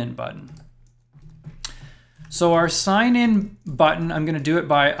sign in button. So our sign in button, I'm going to do it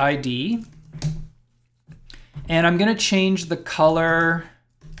by ID. And I'm going to change the color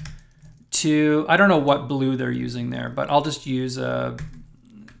to, I don't know what blue they're using there, but I'll just use I'll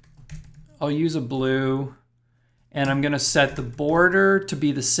use a blue. And I'm going to set the border to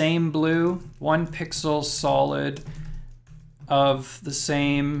be the same blue, 1 pixel solid of the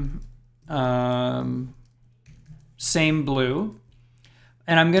same blue.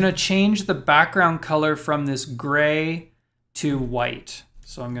 And I'm going to change the background color from this gray to white.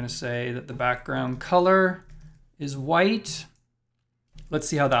 So I'm going to say that the background color is white. Let's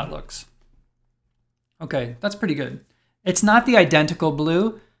see how that looks. Okay, that's pretty good. It's not the identical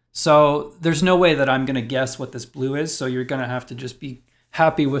blue, so there's no way that I'm going to guess what this blue is. So you're going to have to just be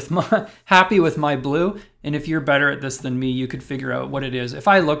happy with my blue. And if you're better at this than me, you could figure out what it is. If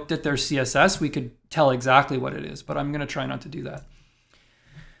I looked at their CSS, we could tell exactly what it is, but I'm going to try not to do that.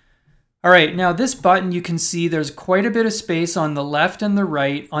 All right, now this button, you can see there's quite a bit of space on the left and the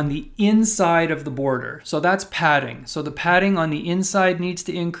right on the inside of the border. So that's padding. So the padding on the inside needs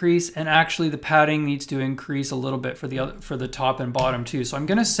to increase, and actually the padding needs to increase a little bit for the top and bottom too. So I'm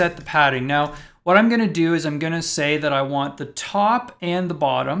going to set the padding. Now, what I'm going to do is I'm going to say that I want the top and the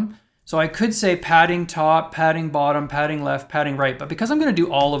bottom. So I could say padding top, padding bottom, padding left, padding right, but because I'm going to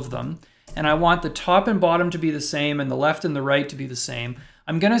do all of them, and I want the top and bottom to be the same and the left and the right to be the same,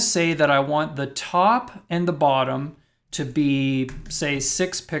 I'm going to say that I want the top and the bottom to be, say,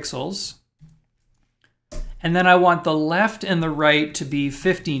 6 pixels. And then I want the left and the right to be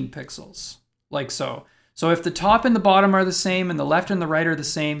 15 pixels, like so. So if the top and the bottom are the same and the left and the right are the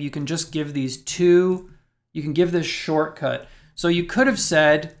same, you can just give these two, you can give this shortcut. So you could have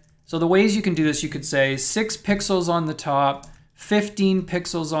said, so the ways you can do this, you could say 6 pixels on the top, 15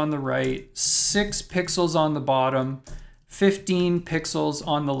 pixels on the right, 6 pixels on the bottom, 15 pixels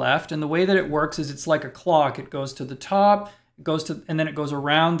on the left. And the way that it works is it's like a clock. It goes to the top, it goes to, and then it goes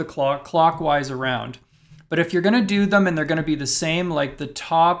around the clock, clockwise around. But if you're going to do them and they're going to be the same, like the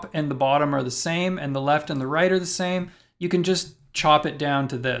top and the bottom are the same and the left and the right are the same, you can just chop it down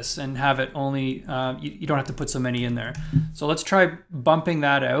to this and have it only, you don't have to put so many in there. So let's try bumping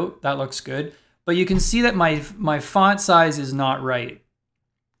that out. That looks good. But you can see that my font size is not right.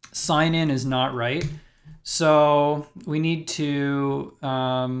 Sign in is not right. So we need to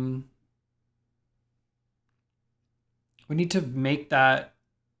make that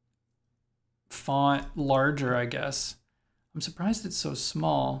font larger, I guess. I'm surprised it's so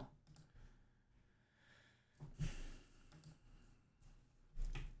small.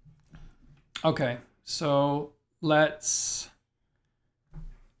 Okay, so let's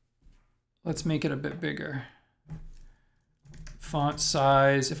make it a bit bigger. Font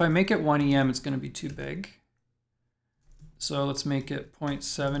size, if I make it 1 EM, it's going to be too big. So let's make it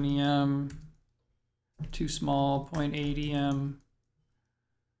 0.7 EM, too small, 0.8 EM.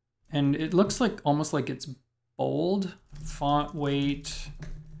 And it looks like almost like it's bold. Font weight,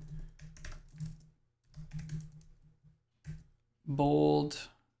 bold.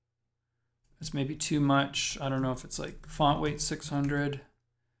 It's maybe too much. I don't know if it's like font weight 600.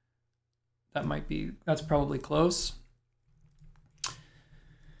 That might be, that's probably close.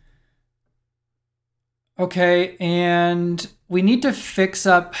 Okay, and we need to fix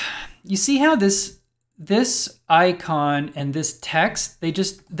up, you see how this icon and this text,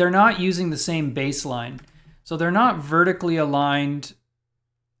 they're not using the same baseline. So they're not vertically aligned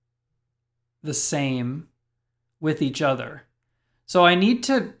the same with each other. So I need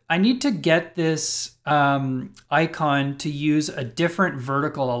to get this icon to use a different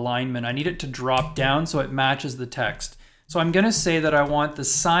vertical alignment. I need it to drop down so it matches the text. So I'm going to say that I want the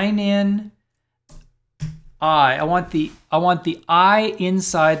sign in I want the I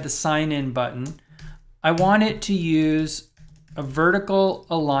inside the sign in button. I want it to use a vertical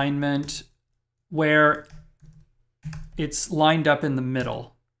alignment where it's lined up in the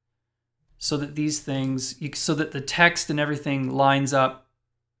middle, so that these things, so that the text and everything lines up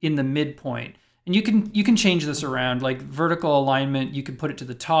in the midpoint. And you can change this around, like vertical alignment. You could put it to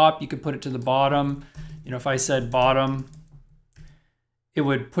the top, you could put it to the bottom. You know, if I said bottom, it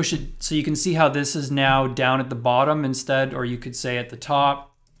would push it, so you can see how this is now down at the bottom instead, or you could say at the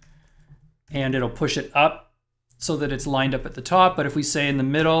top, and it'll push it up so that it's lined up at the top. But if we say in the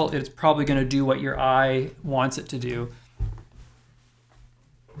middle, it's probably going to do what your eye wants it to do.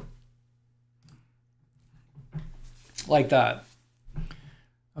 Like that.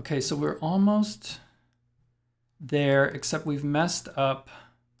 Okay, so we're almost there, except we've messed up.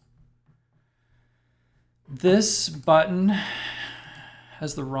 This button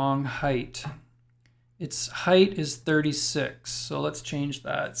has the wrong height. Its height is 36, so let's change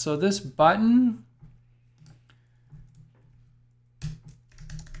that. So this button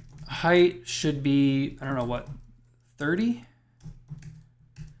height should be, I don't know what, 30?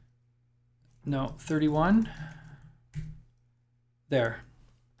 No, 31. There.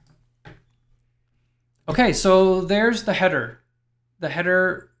 Okay, so there's the header. The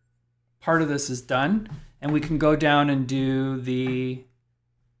header part of this is done, and we can go down and do the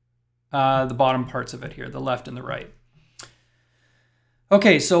bottom parts of it here, the left and the right.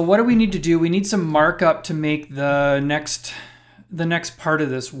 Okay, so what do we need to do? We need some markup to make the next part of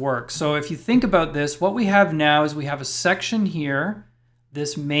this work. So if you think about this, what we have now is we have a section here,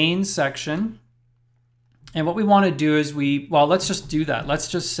 this main section. And what we want to do is well, let's just do that. Let's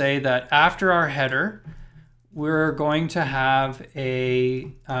just say that after our header, we're going to have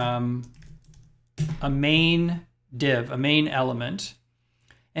a main div, a main element.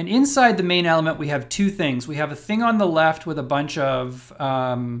 And inside the main element, we have two things. We have a thing on the left with a bunch of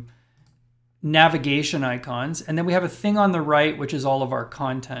navigation icons, and then we have a thing on the right, which is all of our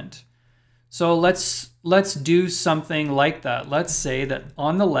content. So let's do something like that. Let's say that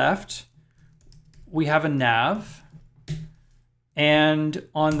on the left, we have a nav, and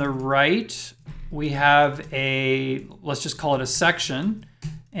on the right, we have let's just call it a section.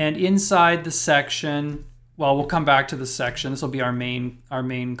 And inside the section, well, we'll come back to this section. This will be our main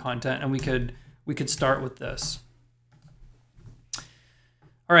content, and we could start with this.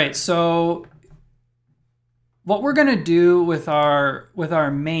 All right, so what we're going to do with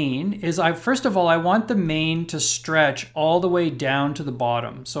our main is first of all, I want the main to stretch all the way down to the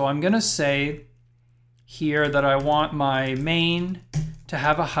bottom. So I'm going to say here that I want my main to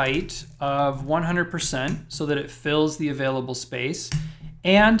have a height of 100% so that it fills the available space.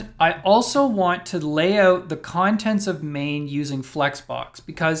 And I also want to lay out the contents of main using Flexbox,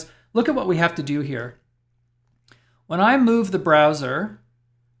 because look at what we have to do here. When I move the browser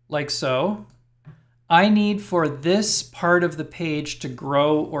like so, I need for this part of the page to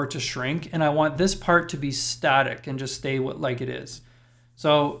grow or to shrink, and I want this part to be static and just stay like it is.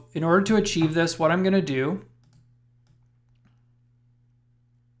 So in order to achieve this, what I'm going to do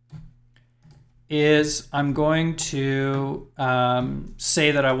is I'm going to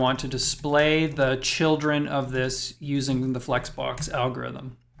say that I want to display the children of this using the Flexbox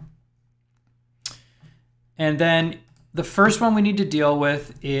algorithm. And then the first one we need to deal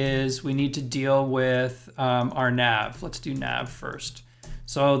with is we need to deal with our nav. Let's do nav first.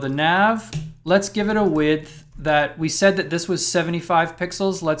 So the nav, let's give it a width that we said that this was 75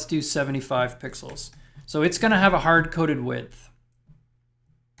 pixels. Let's do 75 pixels. So it's going to have a hard-coded width.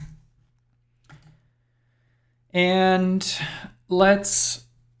 And let's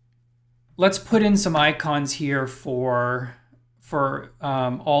put in some icons here for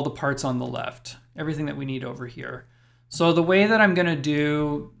all the parts on the left, everything that we need over here. So the way that I'm going to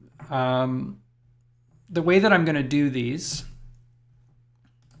do these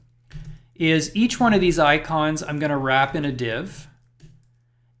is each one of these icons I'm going to wrap in a div,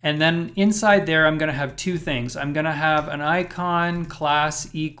 and then inside there I'm going to have two things. I'm going to have an icon class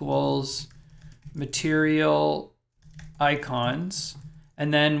equals material icons,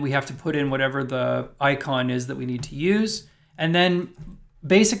 and then we have to put in whatever the icon is that we need to use, and then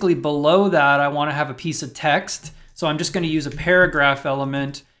basically below that I want to have a piece of text. So I'm just going to use a paragraph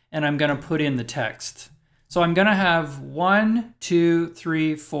element, and I'm going to put in the text. So I'm going to have 1, 2,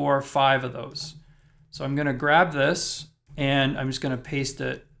 3, 4, 5 of those. So I'm going to grab this, and I'm just going to paste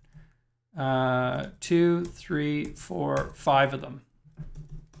it. 2, 3, 4, 5 of them.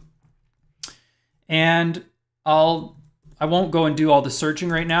 And I won't go and do all the searching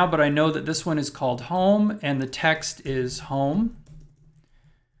right now, but I know that this one is called home, and the text is home.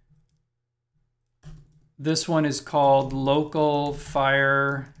 This one is called local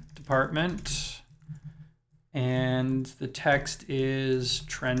fire department, and the text is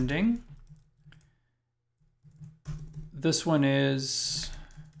trending. This one is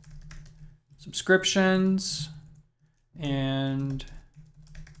subscriptions and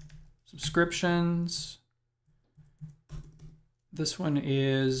subscriptions. This one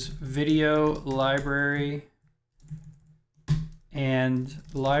is video library and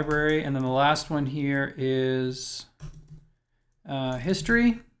library, and then the last one here is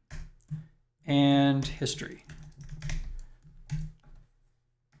history and history.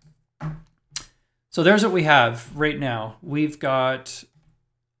 So there's what we have right now. We've got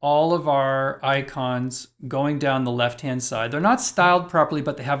all of our icons going down the left-hand side. They're not styled properly,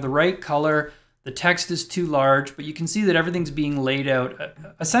 but they have the right color. The text is too large, but you can see that everything's being laid out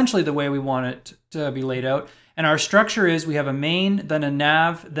essentially the way we want it to be laid out. And our structure is we have a main, then a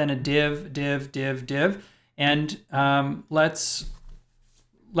nav, then a div, div, div, div. And let's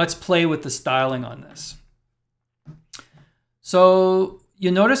play with the styling on this. So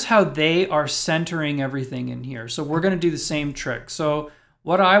you notice how they are centering everything in here. So we're going to do the same trick. So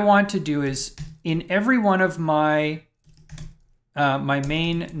what I want to do is in every one of my my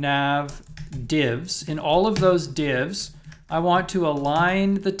main nav divs, in all of those divs, I want to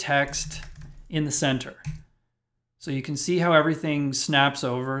align the text in the center. So you can see how everything snaps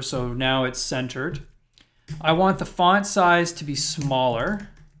over. So now it's centered. I want the font size to be smaller.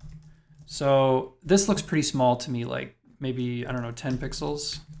 So this looks pretty small to me, like maybe, I don't know, 10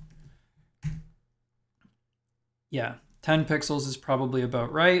 pixels. Yeah, 10 pixels is probably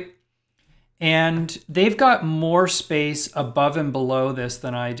about right. And they've got more space above and below this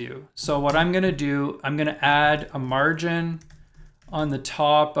than I do. So what I'm going to do, I'm going to add a margin on the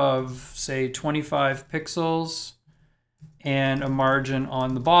top of, say, 25 pixels and a margin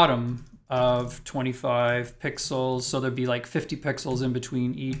on the bottom of 25 pixels. So there'd be like 50 pixels in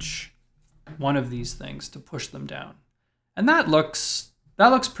between each one of these things to push them down. And that looks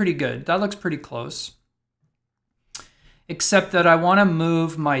pretty good. That looks pretty close. Except that I want to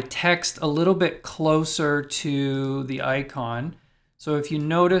move my text a little bit closer to the icon. So if you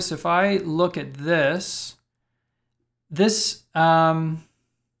notice, if I look at this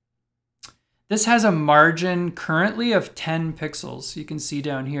This has a margin currently of 10 pixels. You can see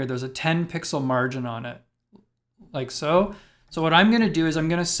down here, there's a 10 pixel margin on it, like so. So what I'm going to do is I'm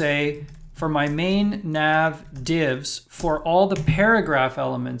going to say for my main nav divs, for all the paragraph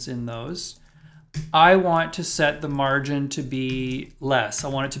elements in those, I want to set the margin to be less. I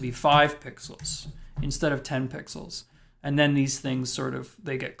want it to be 5 pixels instead of 10 pixels. And then these things sort of,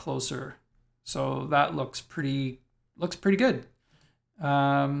 they get closer. So that looks pretty good.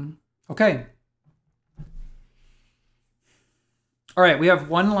 Okay. All right, we have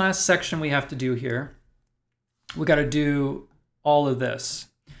one last section we have to do here. We got to do all of this.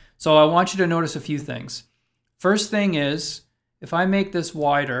 So I want you to notice a few things. First thing is, if I make this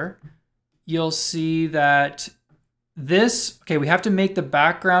wider, you'll see that this, okay, we have to make the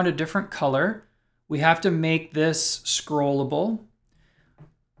background a different color. We have to make this scrollable.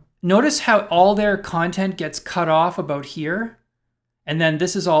 Notice how all their content gets cut off about here, and then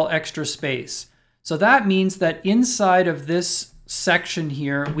this is all extra space. So that means that inside of this section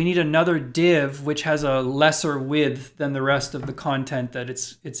here, we need another div which has a lesser width than the rest of the content that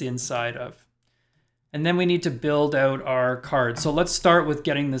it's inside of. And then we need to build out our card. So let's start with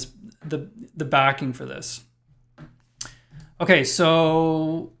getting this the backing for this. Okay,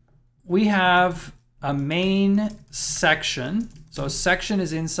 so we have a main section. So a section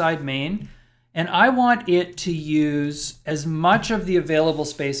is inside main, and I want it to use as much of the available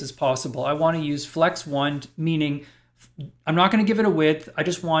space as possible. I want to use flex 1, meaning I'm not going to give it a width. I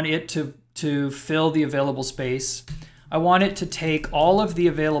just want it to fill the available space. I want it to take all of the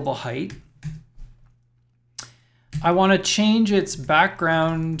available height. I want to change its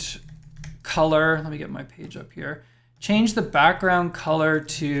background color. Let me get my page up here. Change the background color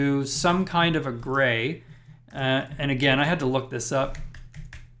to some kind of a gray. And again, I had to look this up.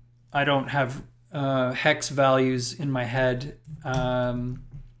 I don't have hex values in my head.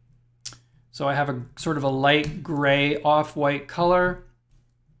 So I have a sort of a light gray off-white color.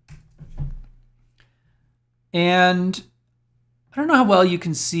 And I don't know how well you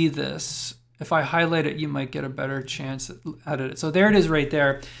can see this. If I highlight it, you might get a better chance at it. So there it is right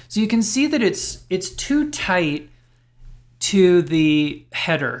there. So you can see that it's too tight to the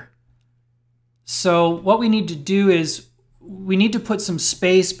header. So what we need to do is we need to put some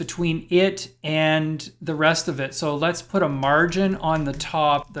space between it and the rest of it. So let's put a margin on the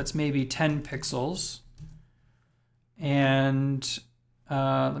top that's maybe 10 pixels. And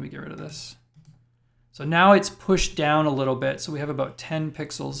let me get rid of this. So now it's pushed down a little bit. So we have about 10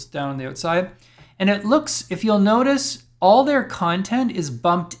 pixels down on the outside. And it looks, if you'll notice, all their content is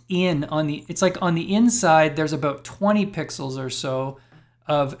bumped in on the, it's like on the inside, there's about 20 pixels or so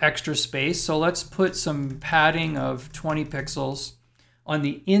of extra space. So let's put some padding of 20 pixels on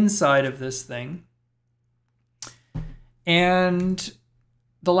the inside of this thing. And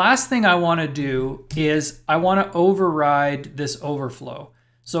the last thing I want to do is I want to override this overflow.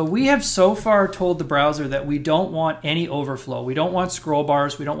 So we have so far told the browser that we don't want any overflow. We don't want scroll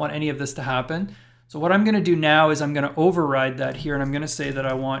bars. We don't want any of this to happen. So what I'm going to do now is I'm going to override that here, and I'm going to say that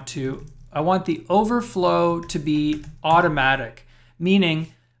I want the overflow to be automatic. Meaning,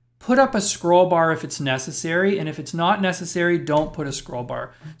 put up a scroll bar if it's necessary, and if it's not necessary, don't put a scroll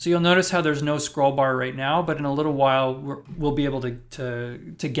bar. So you'll notice how there's no scroll bar right now, but in a little while, we'll be able to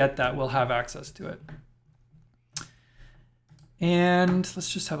get that. We'll have access to it. And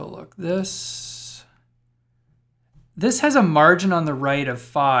let's just have a look. This has a margin on the right of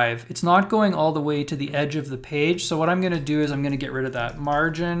 5. It's not going all the way to the edge of the page. So what I'm going to do is I'm going to get rid of that.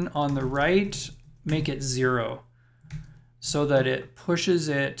 Margin on the right, make it 0. So that it pushes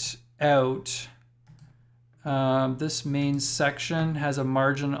it out. This main section has a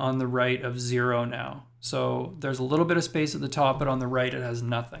margin on the right of 0 now. So there's a little bit of space at the top, but on the right it has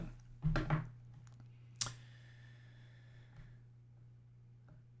nothing.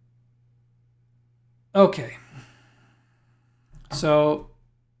 Okay. So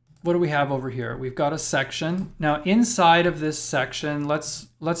what do we have over here? We've got a section. Now inside of this section,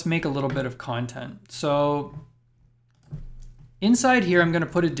 let's make a little bit of content. So inside here, I'm going to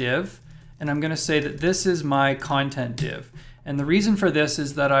put a div, and I'm going to say that this is my content div. And the reason for this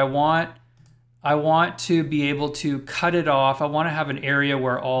is that I want to be able to cut it off. I want to have an area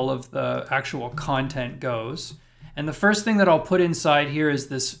where all of the actual content goes. And the first thing that I'll put inside here is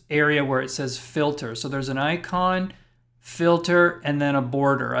this area where it says filter. So there's an icon, filter, and then a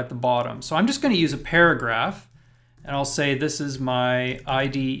border at the bottom. So I'm just going to use a paragraph, and I'll say this is my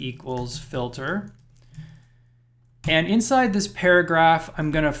ID equals filter. And inside this paragraph,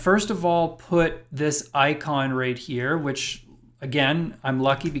 I'm going to first of all put this icon right here, which again, I'm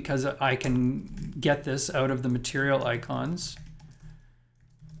lucky because I can get this out of the material icons.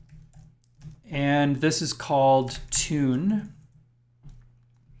 and this is called tune.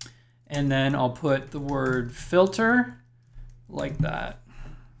 And then I'll put the word filter like that.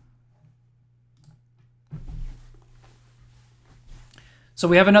 So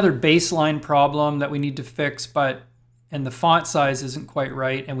we have another baseline problem that we need to fix, and the font size isn't quite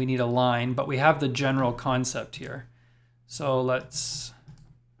right, and we need a line, but we have the general concept here. So let's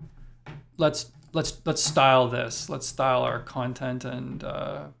style this. Let's style our content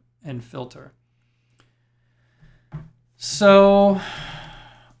and filter. So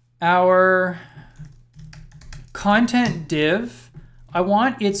our content div, I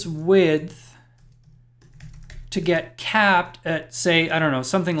want its width to get capped at, say, I don't know,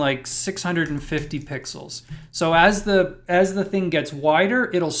 something like 650 pixels. So as the thing gets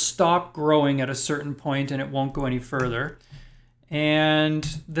wider, it'll stop growing at a certain point and it won't go any further. And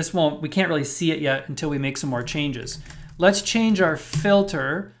we can't really see it yet until we make some more changes. Let's change our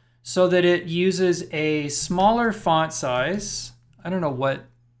filter so that it uses a smaller font size. I don't know what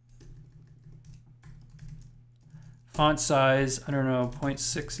font size, I don't know,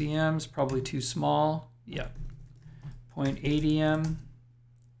 0.6 EM is probably too small. Yeah. 0.8 EM.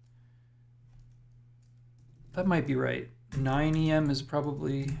 That might be right. 9 EM is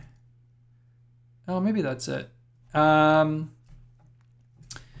probably, oh, maybe that's it.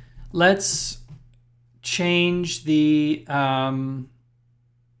 Let's change the,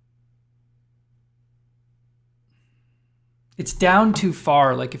 it's down too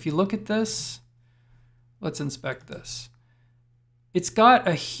far. Like if you look at this, let's inspect this. It's got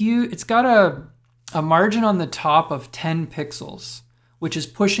a margin on the top of 10 pixels, which is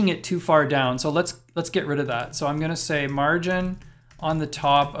pushing it too far down. So let's get rid of that. So I'm going to say margin on the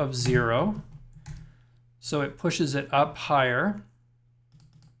top of 0. So it pushes it up higher.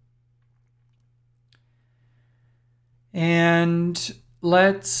 And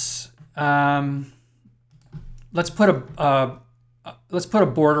let's put a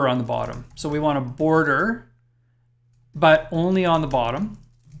border on the bottom. So we want a border, but only on the bottom.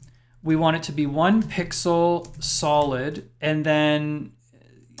 We want it to be 1 pixel solid, and then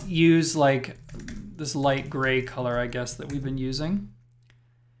use like this light gray color, I guess, that we've been using.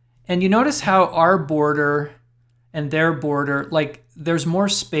 And you notice how our border and their border, like there's more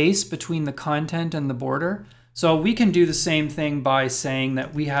space between the content and the border. So we can do the same thing by saying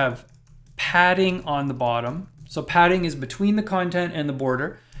that we have padding on the bottom. So padding is between the content and the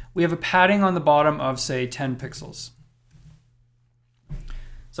border. We have a padding on the bottom of, say, 10 pixels.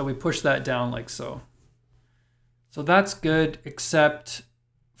 So we push that down like so. So that's good, except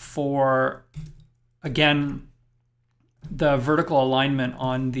for, again, the vertical alignment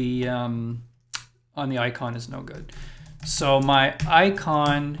on the icon is no good. So my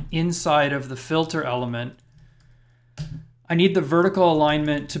icon inside of the filter element, I need the vertical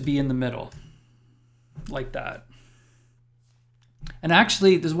alignment to be in the middle, like that. And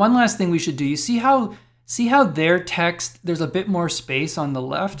actually, there's one last thing we should do. You see how their text, there's a bit more space on the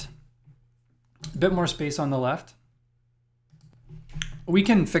left? A bit more space on the left. We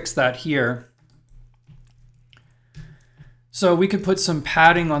can fix that here. So we could put some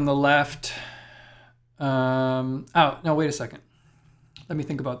padding on the left. Oh, no, wait a second. Let me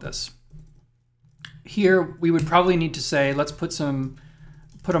think about this. Here, we would probably need to say, let's put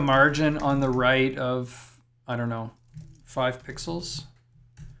a margin on the right of, I don't know, 5 pixels.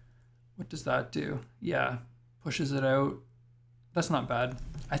 What does that do? Yeah, pushes it out. That's not bad.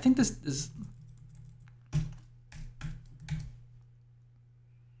 I think this is...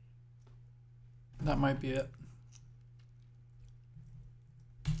 That might be it.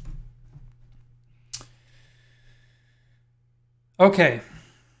 Okay,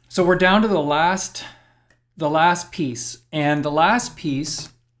 so we're down to the last piece. And the last piece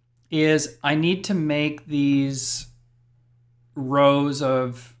is I need to make these rows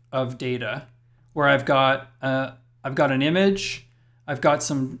of data where I've got an image, I've got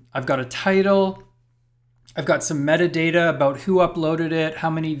a title, I've got some metadata about who uploaded it,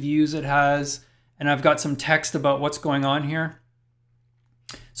 how many views it has, and I've got some text about what's going on here.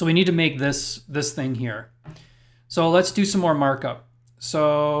 So we need to make this thing here. So let's do some more markup.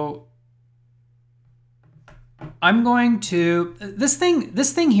 So I'm going to, this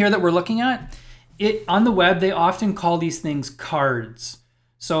thing here that we're looking at, on the web, they often call these things cards.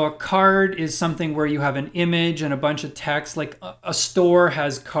 So a card is something where you have an image and a bunch of text, like a store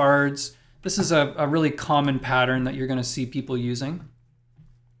has cards. This is a really common pattern that you're going to see people using.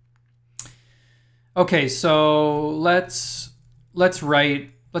 Okay, so let's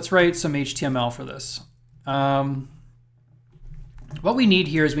write some HTML for this. What we need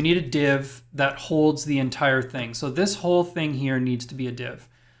here is we need a div that holds the entire thing. So this whole thing here needs to be a div.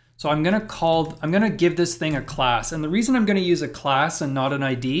 So I'm going to give this thing a class. And the reason I'm going to use a class and not an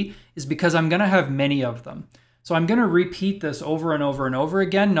ID is because I'm going to have many of them. So I'm going to repeat this over and over and over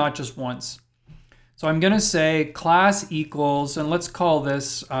again, not just once. So I'm going to say class equals, and let's call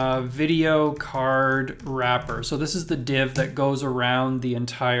this video card wrapper. So this is the div that goes around the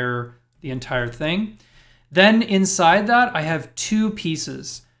entire thing. Then inside that, I have two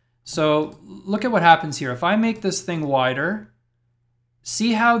pieces. So look at what happens here. If I make this thing wider,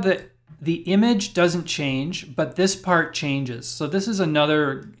 see how the image doesn't change, but this part changes. So this is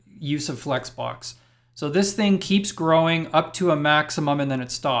another use of Flexbox. So this thing keeps growing up to a maximum and then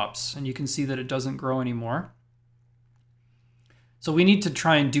it stops. And you can see that it doesn't grow anymore. So we need to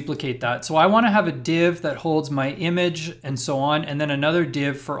try and duplicate that. So I want to have a div that holds my image and so on, and then another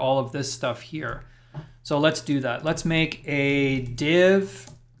div for all of this stuff here. So let's do that. Let's make a div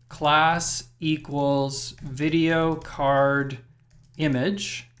class equals video card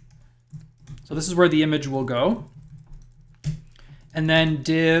image. So this is where the image will go. And then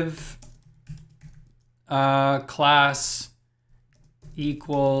div class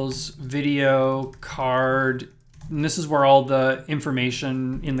equals video card. And this is where all the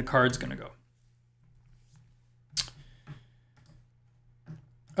information in the card's going to go.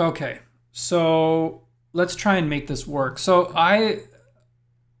 Okay, so let's try and make this work. So I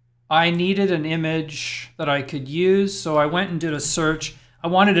needed an image that I could use, so I went and did a search. I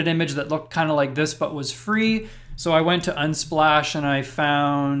wanted an image that looked kind of like this but was free. So I went to Unsplash and I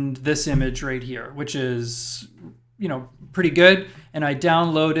found this image right here, which is, you know, pretty good. And I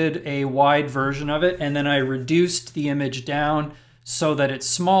downloaded a wide version of it, and then I reduced the image down so that it's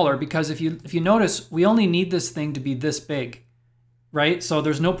smaller, because if you notice, we only need this thing to be this big, right? So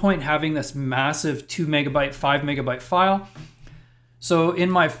there's no point having this massive 2 megabyte, 5 megabyte file. So in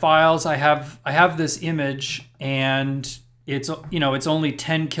my files, I have this image, and it's, you know, it's only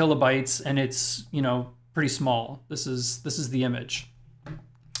 10 kilobytes, and it's, you know, pretty small. This is the image.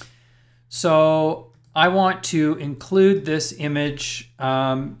 So I want to include this image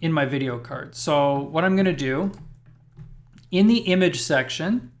in my video card. So what I'm going to do, in the image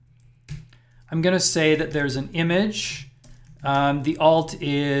section, I'm going to say that there's an image. The alt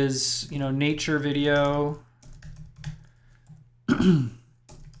is, you know, nature video.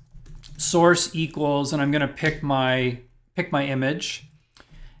 Source equals, and I'm going to pick my image,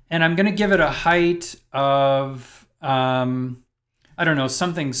 and I'm going to give it a height of I don't know,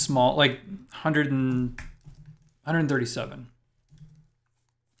 something small, like 137,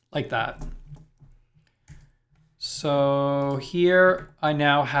 like that. So here I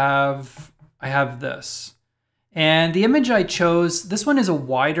now have this. And the image I chose, this one is a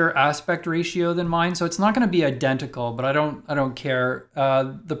wider aspect ratio than mine, so it's not going to be identical, but I don't care.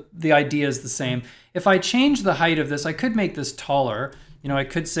 The idea is the same. If I change the height of this, I could make this taller. You know, I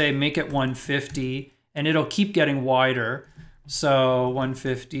could say make it 150, and it'll keep getting wider. So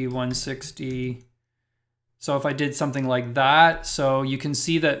 150, 160. So if I did something like that, so you can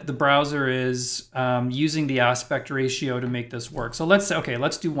see that the browser is using the aspect ratio to make this work. So let's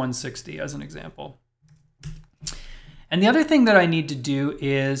do 160 as an example. And the other thing that I need to do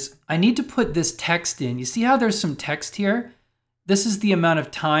is I need to put this text in. You see how there's some text here? This is the amount of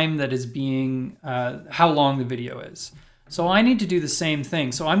time that is being, how long the video is. So I need to do the same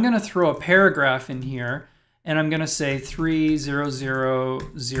thing. So I'm going to throw a paragraph in here, and I'm going to say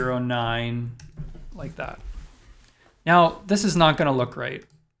 30009, like that. Now, this is not going to look right.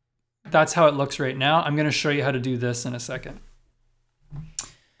 That's how it looks right now. I'm going to show you how to do this in a second.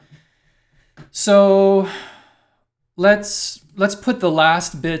 So let's put the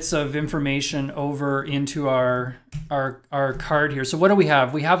last bits of information over into our card here. So what do we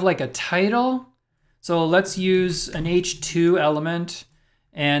have? We have like a title. So let's use an H2 element.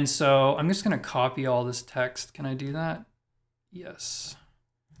 And so I'm just going to copy all this text. Can I do that? Yes.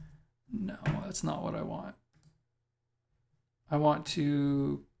 No, that's not what I want. I want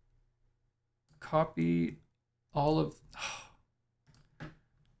to copy all of...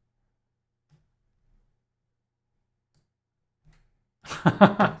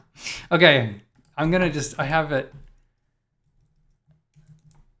 Okay, I'm gonna just, I have it.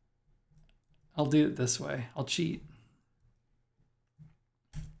 I'll do it this way. I'll cheat.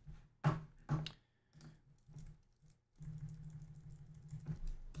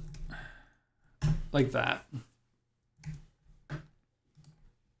 Like that.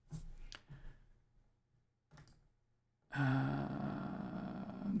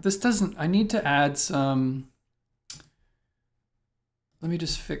 This doesn't, I need to add some, let me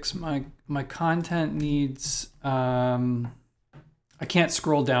just fix my content needs, I I can't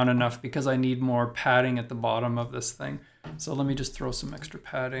scroll down enough because I need more padding at the bottom of this thing. So let me just throw some extra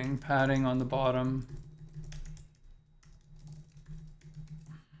padding on the bottom.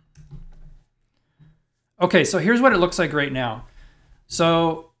 Okay, so here's what it looks like right now.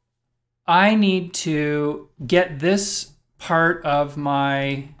 So I need to get this part of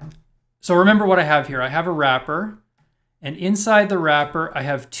my, so remember what I have here. I have a wrapper, and inside the wrapper, I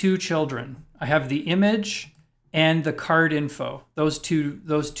have two children. I have the image and the card info, those two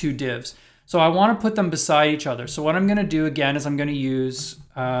divs. So I want to put them beside each other. So what I'm going to do again is I'm going to use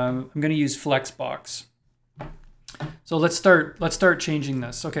Flexbox. So let's start changing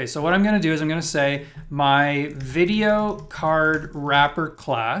this. Okay, so what I'm going to do is I'm going to say my video card wrapper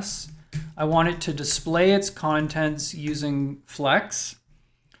class. I want it to display its contents using Flex.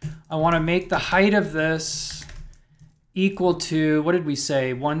 I want to make the height of this equal to, what did we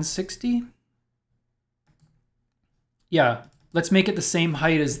say, 160? Yeah, let's make it the same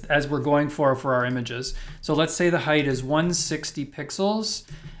height as we're going for our images. So let's say the height is 160 pixels.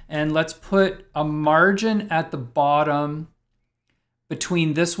 And let's put a margin at the bottom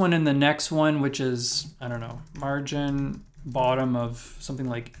between this one and the next one, which is, I don't know, margin bottom of something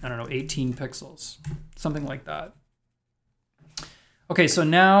like, I don't know, 18 pixels, something like that. Okay, so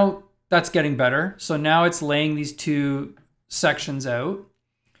now that's getting better. So now it's laying these two sections out.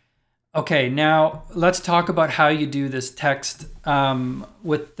 Okay, now let's talk about how you do this text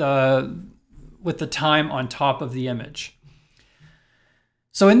with the time on top of the image.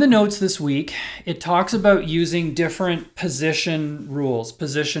 So in the notes this week, it talks about using different position rules,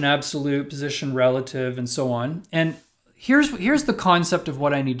 position absolute, position relative, and so on. And here's the concept of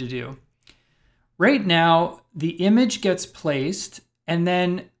what I need to do. Right now, the image gets placed, and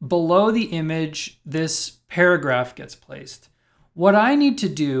then below the image, this paragraph gets placed. What I need to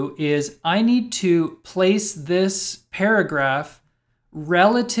do is I need to place this paragraph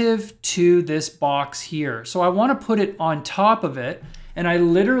relative to this box here. So I want to put it on top of it. And I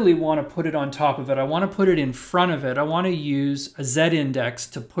literally want to put it on top of it. I want to put it in front of it. I want to use a Z-index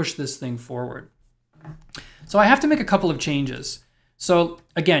to push this thing forward. So I have to make a couple of changes. So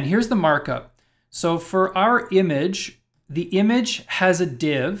again, here's the markup. So for our image, the image has a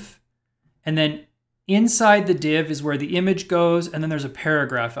div, and then inside the div is where the image goes, and then there's a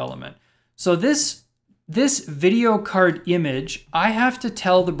paragraph element. So this video card image, I have to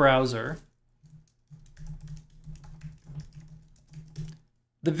tell the browser,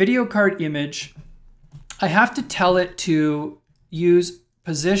 the video card image, I have to tell it to use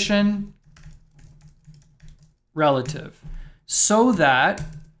position relative so that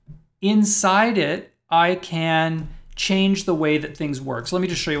inside it, I can change the way that things work. So let me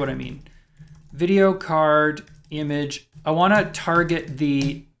just show you what I mean. Video card image, I want to target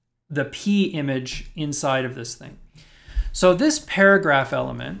the P image inside of this thing. So this paragraph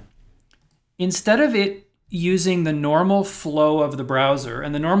element, instead of it using the normal flow of the browser,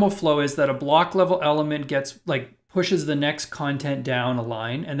 and the normal flow is that a block level element gets pushes the next content down a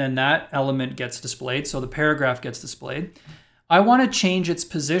line, and then that element gets displayed, so the paragraph gets displayed. I want to change its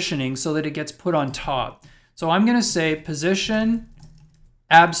positioning so that it gets put on top. So I'm going to say position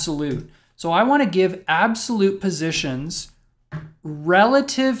absolute. So I want to give absolute positions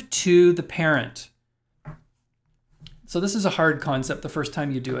relative to the parent. So this is a hard concept the first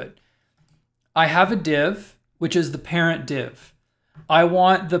time you do it. I have a div, which is the parent div. I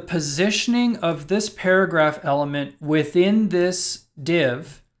want the positioning of this paragraph element within this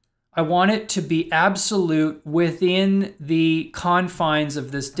div. I want it to be absolute within the confines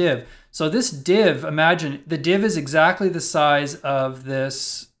of this div. So this div, imagine, the div is exactly the size of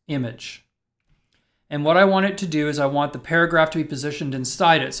this image. And what I want it to do is I want the paragraph to be positioned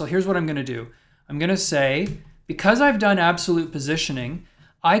inside it. So here's what I'm going to do. I'm going to say, because I've done absolute positioning,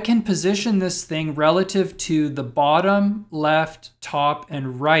 I can position this thing relative to the bottom, left, top,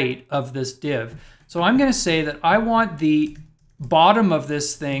 and right of this div. So I'm going to say that I want the bottom of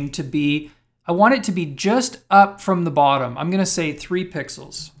this thing to be, I want it to be just up from the bottom. I'm going to say 3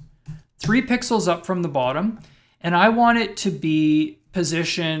 pixels. 3 pixels up from the bottom. And I want it to be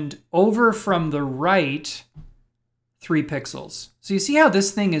positioned over from the right 3 pixels. So you see how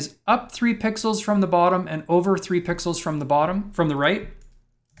this thing is up 3 pixels from the bottom and over 3 pixels from the bottom, from the right?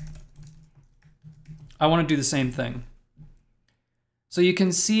 I want to do the same thing. So you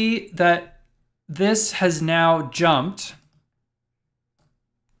can see that this has now jumped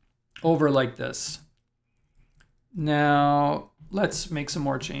over like this. Now let's make some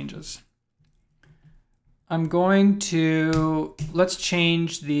more changes. I'm going to, let's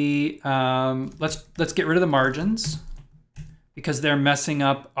change the, let's get rid of the margins because they're messing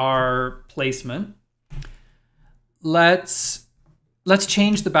up our placement. Let's let's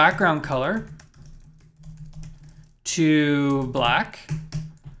change the background color to black.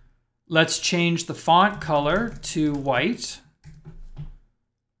 Let's change the font color to white.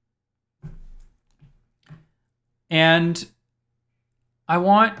 And I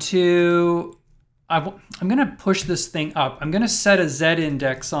want to, I'm going to push this thing up. I'm going to set a Z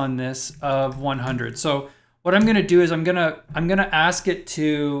index on this of 100. So what I'm going to do is I'm going to ask it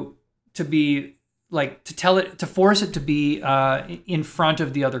to be like, to force it to be in front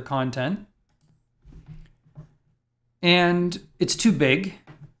of the other content. And it's too big.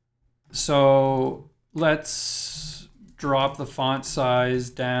 So let's drop the font size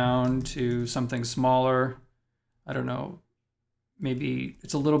down to something smaller. I don't know, maybe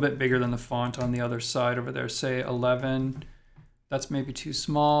it's a little bit bigger than the font on the other side over there, say 11. That's maybe too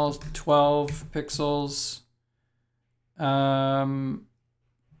small. 12 pixels. That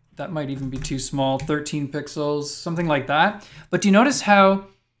might even be too small. 13 pixels, something like that. But do you notice how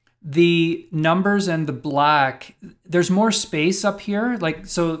the numbers and the black, there's more space up here? Like,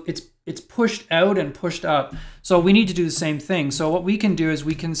 so it's pushed out and pushed up. So we need to do the same thing. So what we can do is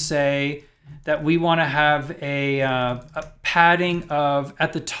we can say that we want to have a padding of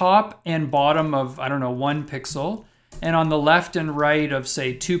at the top and bottom of, I don't know, 1 pixel, and on the left and right of,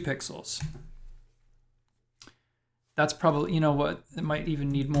 say, 2 pixels. That's probably, you know what, it might even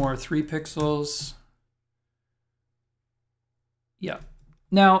need more, 3 pixels. Yeah.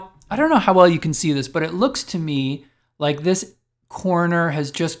 Now, I don't know how well you can see this, but it looks to me like this corner has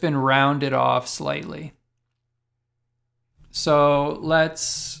just been rounded off slightly. So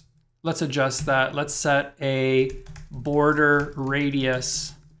let's adjust that. Let's set a border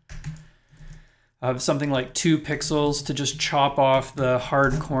radius of something like 2 pixels to just chop off the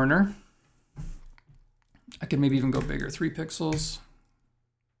hard corner. I could maybe even go bigger, 3 pixels.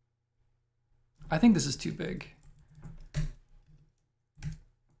 I think this is too big.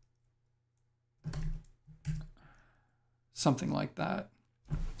 Something like that.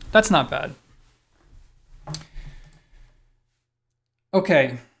 That's not bad.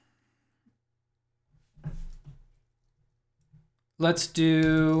 Okay. Let's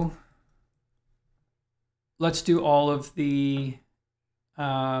do all of the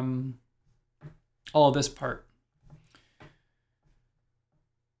all of this part.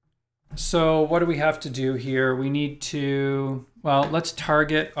 So what do we have to do here? We need to, well, let's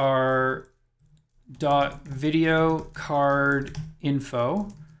target our .video card info.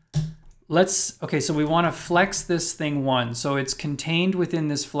 Okay, so we want to flex this thing 1. So it's contained within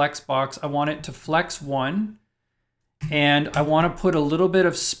this flex box. I want it to flex 1. And I want to put a little bit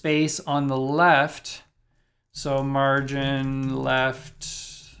of space on the left. So margin left,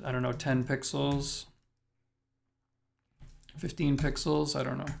 I don't know, 10 pixels, 15 pixels, I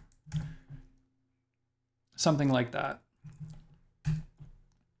don't know. Something like that.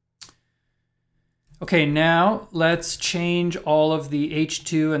 Okay, now let's change all of the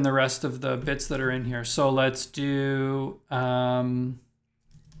H2 and the rest of the bits that are in here. So let's do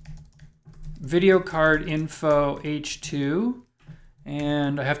video card info H2,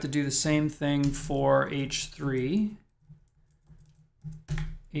 and I have to do the same thing for H3.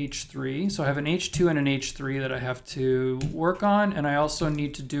 So I have an H2 and an H3 that I have to work on, and I also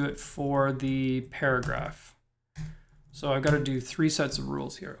need to do it for the paragraph. So I've got to do 3 sets of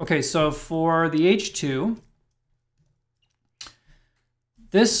rules here. Okay, so for the H2,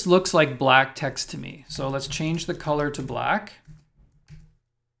 this looks like black text to me. So let's change the color to black.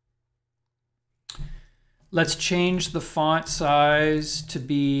 Let's change the font size to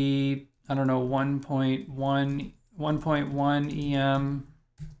be, I don't know, 1.1 EM.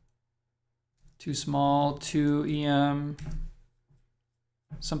 Too small, 2 EM.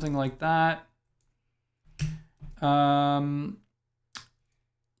 Something like that.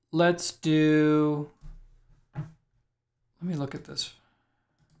 Let's do, let me look at this.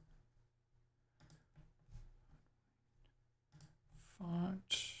 Font.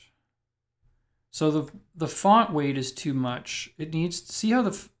 So the font weight is too much. It needs, see how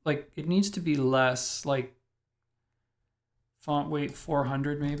it needs to be less, like font weight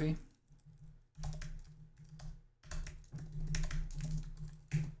 400 maybe.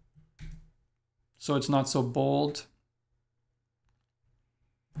 So it's not so bold.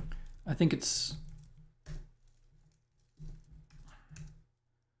 I think it's,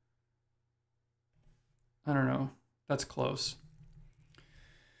 I don't know, that's close.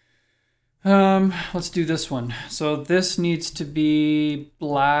 Let's do this one. So this needs to be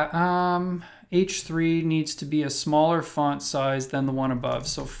black. H3 needs to be a smaller font size than the one above.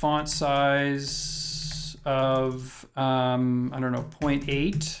 So font size of, I don't know,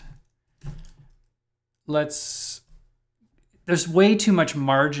 0.8. Let's there's way too much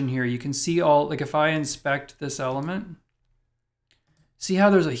margin here. You can see all, like if I inspect this element, see how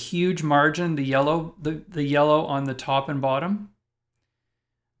there's a huge margin, the yellow on the top and bottom.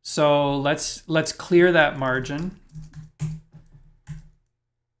 So let's clear that margin.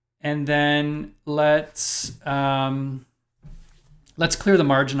 And then let's clear the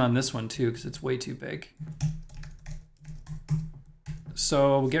margin on this one too, because it's way too big.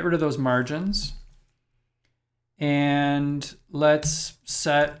 So we'll get rid of those margins. And let's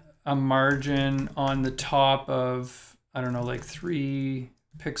set a margin on the top of, I don't know, like 3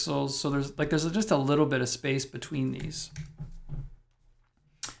 pixels. So there's just a little bit of space between these.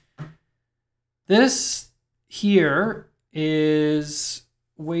 This here is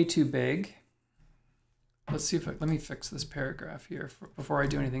way too big. Let's see if let me fix this paragraph here before I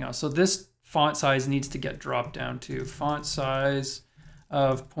do anything else. So this font size needs to get dropped down to font size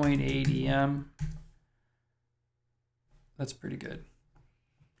of 0.8 em. That's pretty good.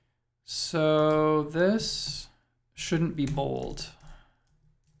 So this shouldn't be bold.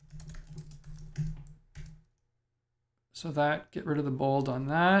 So that, get rid of the bold on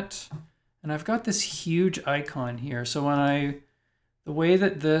that. And I've got this huge icon here. So when the way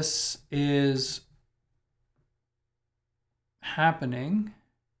that this is happening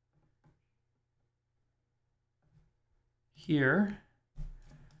here,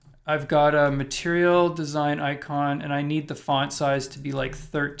 I've got a material design icon and I need the font size to be like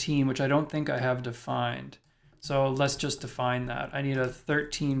 13, which I don't think I have defined. So let's just define that. I need a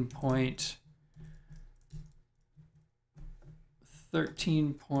 13 point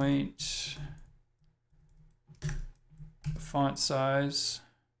font size.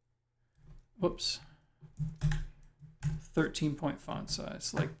 Whoops. 13 point font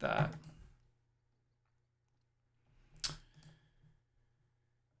size, like that.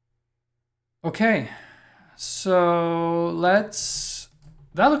 Okay, so that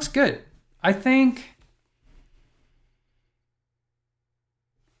looks good. I think,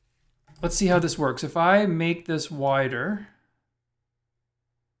 let's see how this works. If I make this wider,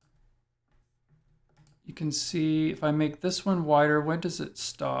 you can see if I make this one wider, when does it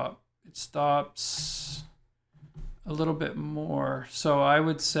stop? It stops a little bit more. So I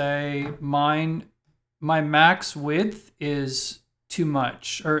would say my max width is too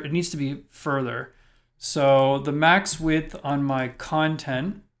much, or it needs to be further. So the max width on my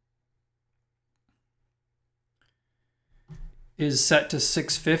content is set to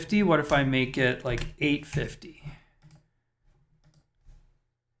 650. What if I make it like 850?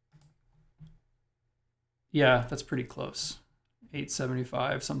 Yeah, that's pretty close.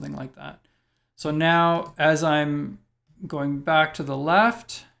 875, something like that. So now as I'm going back to the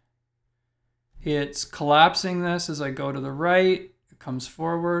left, it's collapsing this as I go to the right. It comes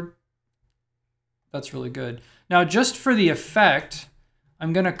forward. That's really good. Now, just for the effect,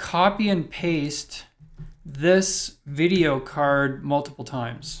 I'm going to copy and paste this video card multiple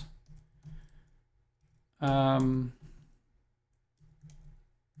times. We'll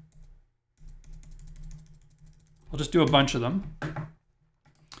just do a bunch of them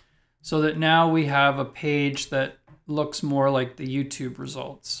so that now we have a page that looks more like the YouTube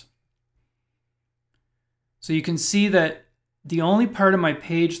results. So you can see that the only part of my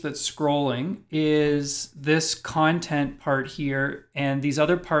page that's scrolling is this content part here, and these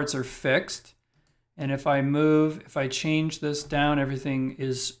other parts are fixed. And if I change this down, everything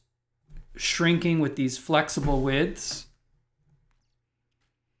is shrinking with these flexible widths.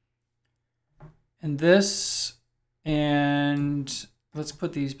 And this, and let's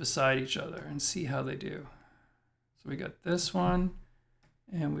put these beside each other and see how they do. So we got this one,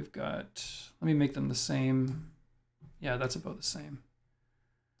 and we've got, let me make them the same. Yeah, that's about the same.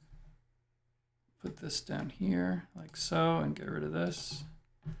 Put this down here like so and get rid of this.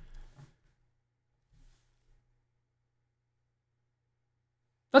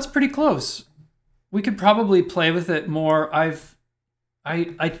 That's pretty close. We could probably play with it more. I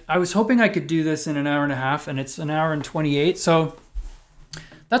was hoping I could do this in an hour and a half, and it's an hour and 28. So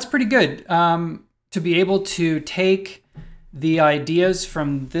that's pretty good to be able to take the ideas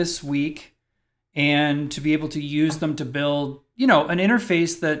from this week and to be able to use them to build, you know, an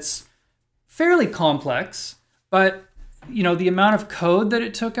interface that's fairly complex, but, you know, the amount of code that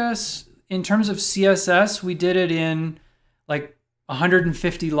it took us in terms of CSS, we did it in like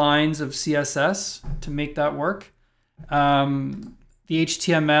 150 lines of CSS to make that work. The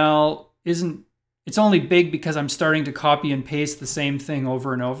HTML it's only big because I'm starting to copy and paste the same thing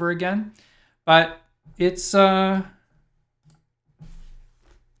over and over again, but it's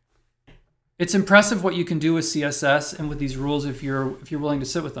impressive what you can do with CSS and with these rules if you're willing to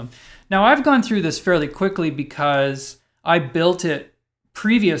sit with them. Now, I've gone through this fairly quickly because I built it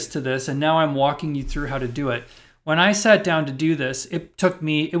previous to this, and now I'm walking you through how to do it. When I sat down to do this, it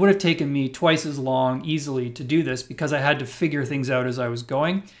would have taken me twice as long easily to do this because I had to figure things out as I was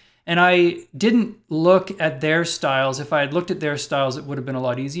going. And I didn't look at their styles. If I had looked at their styles, it would have been a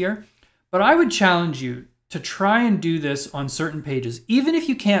lot easier. But I would challenge you to try and do this on certain pages. Even if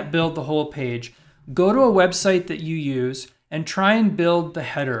you can't build the whole page, go to a website that you use and try and build the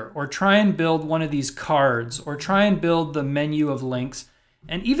header, or try and build one of these cards, or try and build the menu of links.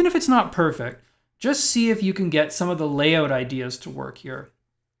 And even if it's not perfect, just see if you can get some of the layout ideas to work here.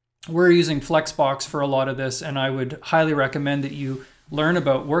 We're using Flexbox for a lot of this, and I would highly recommend that you learn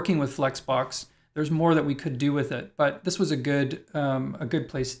about working with Flexbox. There's more that we could do with it, but this was a good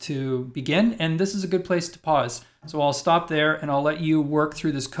place to begin, and this is a good place to pause. So I'll stop there, and I'll let you work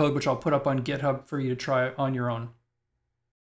through this code, which I'll put up on GitHub for you to try on your own.